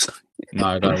Granville or something.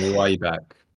 No, going way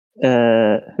back. Who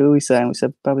are we saying? We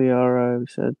said Babiaro. We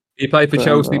said He played for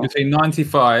Chelsea between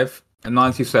 95 and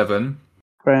 97.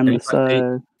 Graham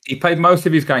Lasso. He played most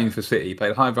of his games for City. He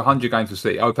played over 100 games for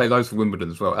City. I played loads for Wimbledon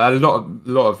as well. A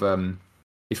lot of.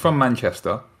 He's from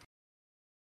Manchester.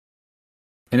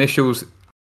 Initials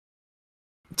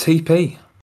TP.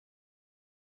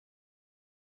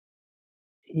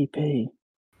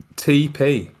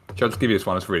 TP. Shall I just give you this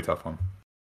one? It's a really tough one.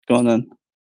 Go on then.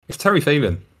 It's Terry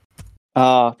Phelan.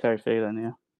 Ah, Terry Phelan,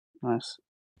 yeah. Nice.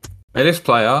 Now, this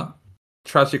player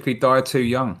tragically died too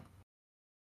young.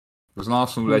 Was an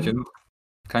Arsenal legend.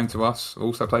 Came to us.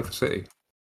 Also played for City.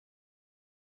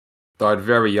 Died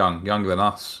very young, younger than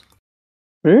us.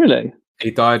 Really?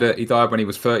 He died when he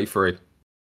was 33.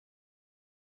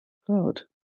 God.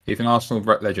 He's an Arsenal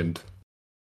legend.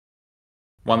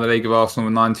 Won the League of Arsenal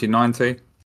in 1990.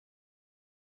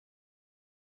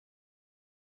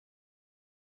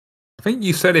 I think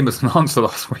you said him as an answer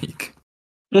last week.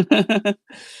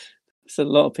 It's a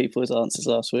lot of people's answers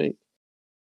last week.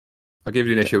 I'll give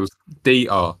you the initials.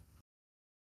 DR.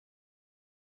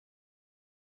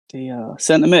 DR.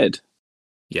 Centre mid?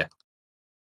 Yeah.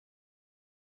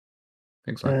 I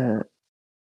think so.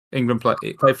 England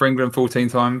played for England 14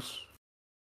 times.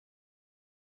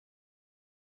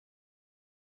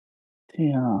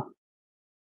 DR.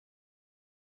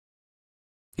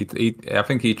 I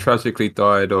think he tragically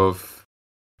died of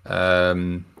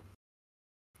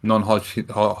non-Hodgkin's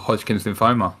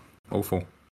lymphoma. Awful.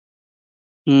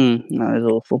 That is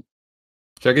awful.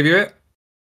 Shall I give you it?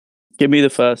 Give me the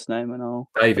first name and I'll...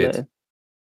 David.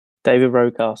 David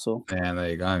Rocastle. Yeah, there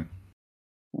you go.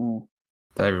 Mm.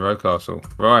 David Rocastle.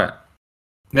 Right.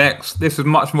 Next. This is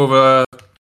much more of a...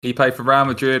 He played for Real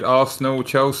Madrid, Arsenal,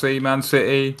 Chelsea, Man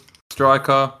City,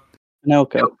 striker.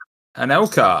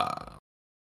 Anelka.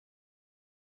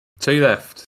 2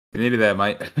 left. You're nearly there,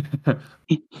 mate.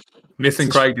 Missing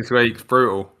Craig this week. It's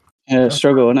brutal. Yeah,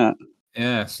 struggle, isn't it?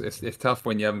 Yeah, it's tough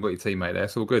when you haven't got your teammate there.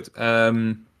 It's all good.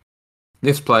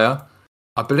 This player,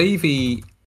 I believe he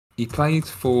played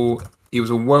for... He was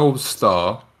a world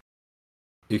star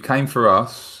who came for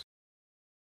us.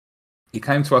 He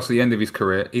came to us at the end of his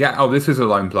career. This is a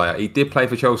loan player. He did play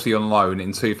for Chelsea on loan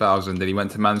in 2000, then he went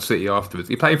to Man City afterwards.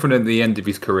 He played for them at the end of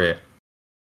his career.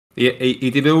 He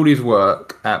did all his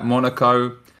work at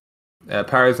Monaco,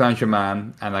 Paris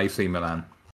Saint-Germain, and AC Milan.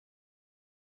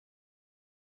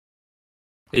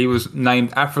 He was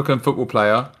named African Football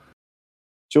Player.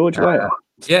 George Weah.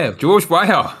 Yeah, George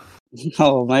Weah.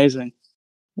 Oh, amazing.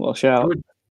 What a shout.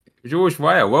 George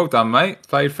Weah. Well done, mate.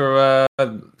 Played for...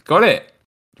 got it.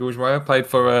 George Weah played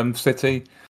for City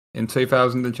in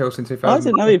 2000 and Chelsea in 2000. I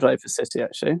didn't know he played for City,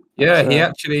 actually.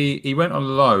 Yeah, he went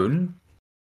on loan.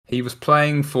 He was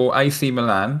playing for AC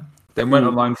Milan, then went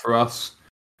on loan for us,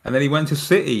 and then he went to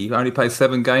City. He only played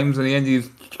 7 games, and he ended his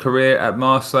career at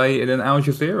Marseille and then Al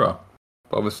Jazeera.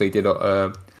 But obviously, did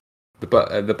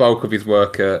the bulk of his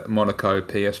work at Monaco,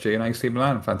 PSG, and AC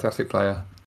Milan. Fantastic player,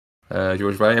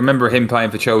 George Weah. I remember him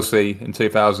playing for Chelsea in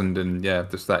 2000, and yeah,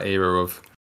 just that era of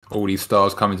all these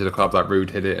stars coming to the club like Ruud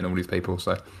Hiddet and all these people.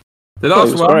 So the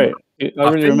last one, great. I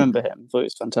really remember him. I thought he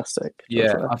was fantastic.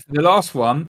 Yeah, the last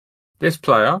one. This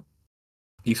player,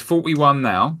 he's 41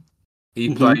 now.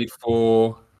 He played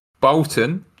for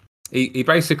Bolton. He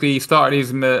basically started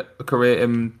his career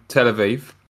in Tel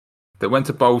Aviv, that went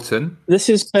to Bolton. This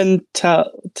is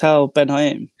Tal Ben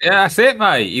Haim. Yeah, that's it,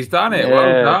 mate. He's done it. Yeah.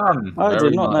 Well done. I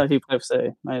did not know he played for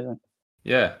City. Amazing.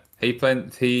 Yeah, he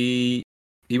went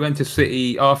to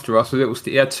City after us.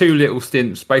 He had 2 little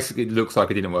stints. Basically, it looks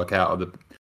like it didn't work out.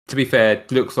 To be fair,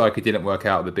 it looks like it didn't work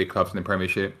out at the big clubs in the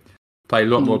Premiership. Played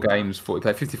a lot more games. He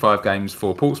played 55 games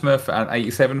for Portsmouth and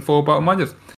 87 for Bolton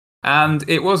Wanderers. And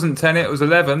it wasn't 10, it was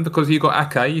 11 because you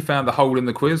got Ake. You found the hole in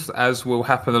the quiz, as will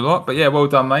happen a lot. But yeah, well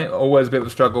done, mate. Always a bit of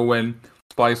a struggle when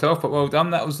it's by yourself, but well done.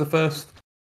 That was the first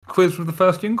quiz with the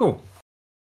first jingle.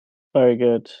 Very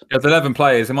good. There's 11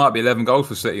 players. There might be 11 goals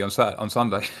for City on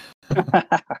Sunday.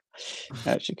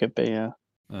 Actually, could be, yeah.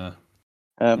 Yeah.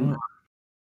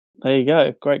 There you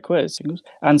go. Great quiz.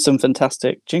 And some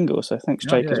fantastic jingles. So thanks,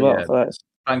 Jake, as well for that.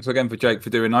 Thanks again for Jake for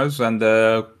doing those. And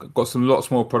got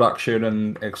lots more production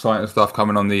and exciting stuff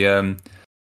coming on the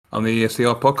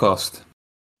ESCR podcast.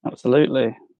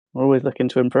 Absolutely. We're always looking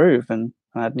to improve and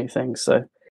add new things. So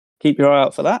keep your eye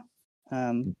out for that.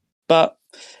 But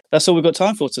that's all we've got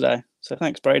time for today. So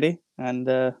thanks, Brady. And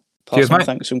cheers, mate.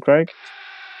 Thanks from Craig.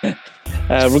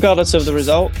 Regardless of the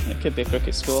result, it could be a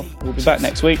cricket score. We'll be back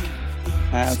next week.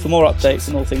 For more updates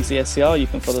on all things ESCR, you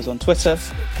can follow us on Twitter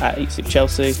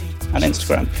 @EatSleepChelsea and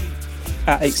Instagram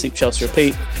 @EatSleepChelsea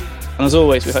Repeat. And as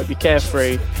always, we hope you're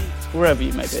carefree wherever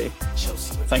you may be.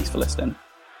 Thanks for listening.